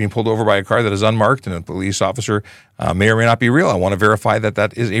 hey, I've been pulled over by a car that is unmarked and a police officer may or may not be real. I want to verify that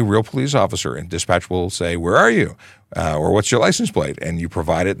that is a real police officer. And dispatch will say, where are you? Or what's your license plate? And you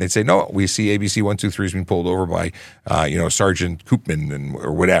provide it. And they'd say, no, we see ABC 123 has been pulled over by, Sergeant Koopman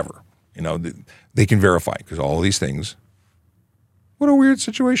or whatever. They can verify because all these things. What a weird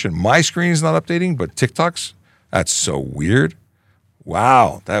situation. My screen is not updating, but TikTok's, that's so weird.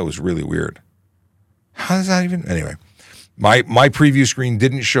 Wow, that was really weird. How does that even, anyway. My preview screen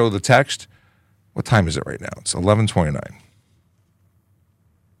didn't show the text. What time is it right now? It's 11:29.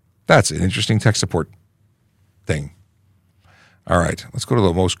 That's an interesting tech support thing. All right, let's go to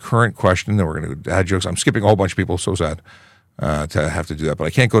the most current question. Then we're going to do dad jokes. I'm skipping a whole bunch of people. So sad to have to do that, but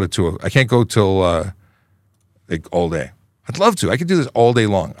I can't go till all day. I'd love to. I could do this all day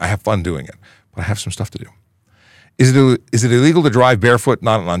long. I have fun doing it, but I have some stuff to do. Is it illegal to drive barefoot?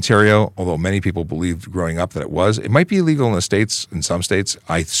 Not in Ontario, although many people believed growing up that it was. It might be illegal in the States, in some states.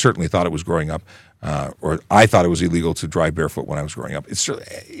 I certainly thought it was growing up, or I thought it was illegal to drive barefoot when I was growing up. It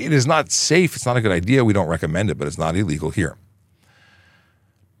is not safe. It's not a good idea. We don't recommend it, but it's not illegal here.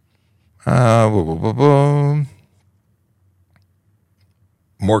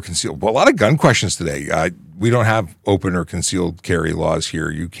 More concealed. Well, a lot of gun questions today. We don't have open or concealed carry laws here.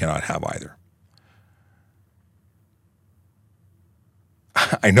 You cannot have either.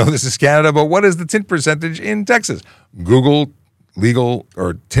 I know this is Canada, but what is the tint percentage in Texas? Google legal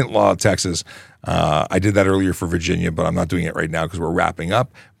or tint law Texas. I did that earlier for Virginia, but I'm not doing it right now because we're wrapping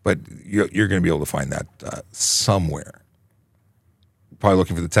up. But you're going to be able to find that somewhere. Probably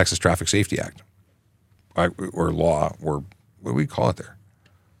looking for the Texas Traffic Safety Act or law, or what do we call it there?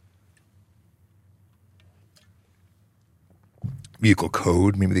 Vehicle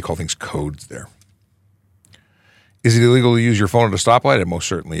code. Maybe they call things codes there. Is it illegal to use your phone at a stoplight? It most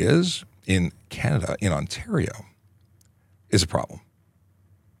certainly is. In Canada, in Ontario, is a problem.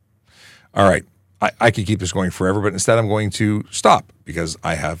 All right. I could keep this going forever, but instead I'm going to stop because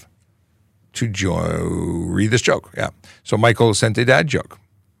I have to read this joke. Yeah. So Michael sent a dad joke.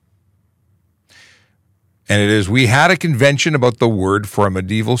 And it is, we had a convention about the word for a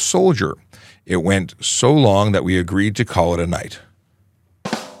medieval soldier. It went so long that we agreed to call it a night.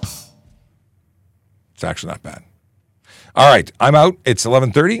 It's actually not bad. All right, I'm out. It's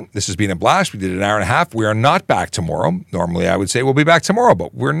 11:30. This has been a blast. We did an hour and a half. We are not back tomorrow. Normally, I would say we'll be back tomorrow,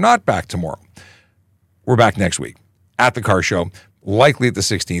 but we're not back tomorrow. We're back next week at the car show, likely at the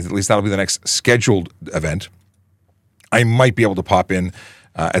 16th. At least that'll be the next scheduled event. I might be able to pop in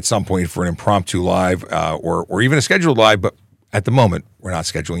at some point for an impromptu live or even a scheduled live, but at the moment, we're not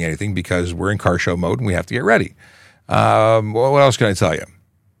scheduling anything because we're in car show mode and we have to get ready. What else can I tell you?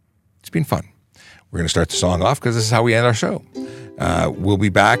 It's been fun. We're going to start the song off because this is how we end our show. We'll be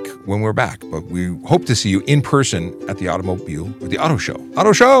back when we're back, but we hope to see you in person at the auto show.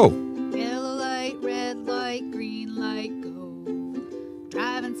 Auto show! Yellow light, red light, green light, go.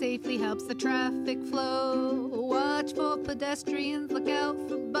 Driving safely helps the traffic flow. Watch for pedestrians, look out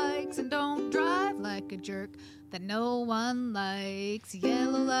for bikes, and don't drive like a jerk that no one likes.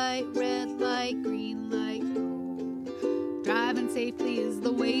 Yellow light, red light, green light, go. Driving safely is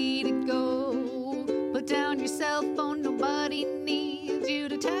the way to go. Put down your cell phone, nobody needs you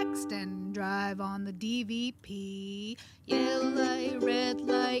to text and drive on the DVP. Yellow light, red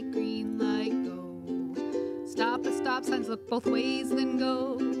light, green light, go. Stop at stop signs, look both ways, then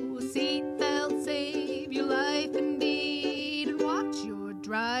go. Seatbelt, save your life indeed. And watch your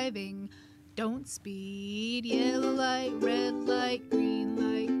driving, don't speed. Yellow light, red light, green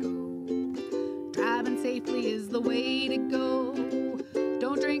light, go. Driving safely is the way to go.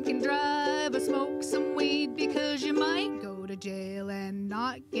 Don't drink and drive or smoke some weed because you might go to jail and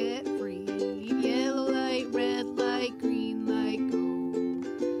not get free. Yellow light, red light, green light,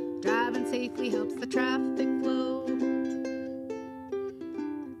 go. Driving safely helps the traffic flow.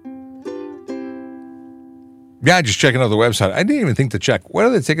 Yeah, just checking out the website. I didn't even think to check. What are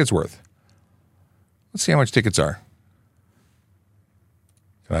the tickets worth? Let's see how much tickets are.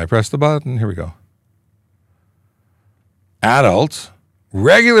 Can I press the button? Here we go. Adult,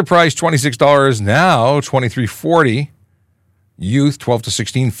 regular price $26, now $23.40. Youth, 12 to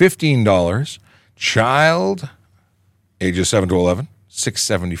 16, $15. Child, ages 7 to 11,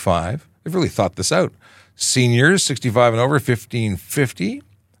 $6.75. They've really thought this out. Seniors, 65 and over, $15.50.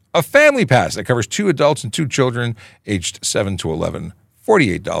 A family pass that covers 2 adults and 2 children, aged 7 to 11,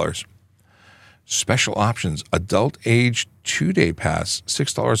 $48. Special options, adult age 2-day pass,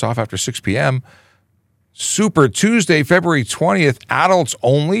 $6 off after 6 p.m., Super Tuesday, February 20th, adults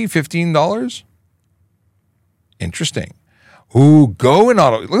only, $15. Interesting. Ooh, go in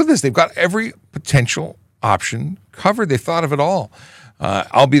auto. Look at this. They've got every potential option covered. They've thought of it all.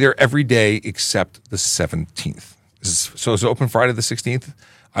 I'll be there every day except the 17th. So it's open Friday the 16th.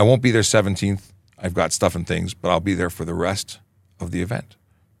 I won't be there 17th. I've got stuff and things, but I'll be there for the rest of the event.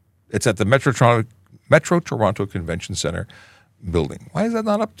 It's at the Metro Toronto Convention Center building. Why is that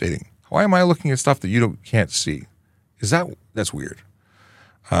not updating? Why am I looking at stuff that you can't see? That's weird.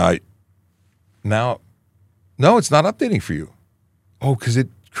 Now, no, it's not updating for you. Oh, because it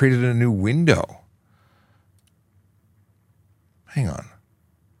created a new window. Hang on.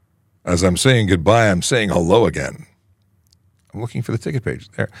 As I'm saying goodbye, I'm saying hello again. I'm looking for the ticket page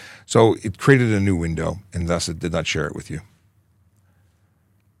there. So it created a new window, and thus it did not share it with you.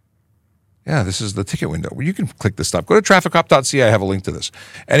 Yeah, this is the ticket window. Well, you can click this stuff. Go to TrafficCop.ca. I have a link to this.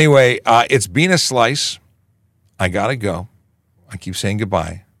 Anyway, it's been a slice. I got to go. I keep saying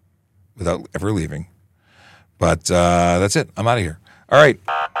goodbye without ever leaving. But that's it. I'm out of here. All right.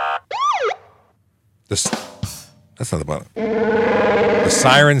 That's not the button. The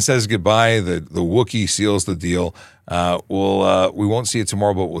siren says goodbye. The Wookiee seals the deal. We won't see you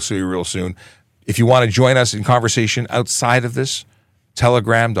tomorrow, but we'll see you real soon. If you want to join us in conversation outside of this,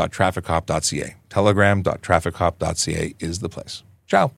 telegram.trafficcop.ca. Telegram.trafficcop.ca is the place. Ciao.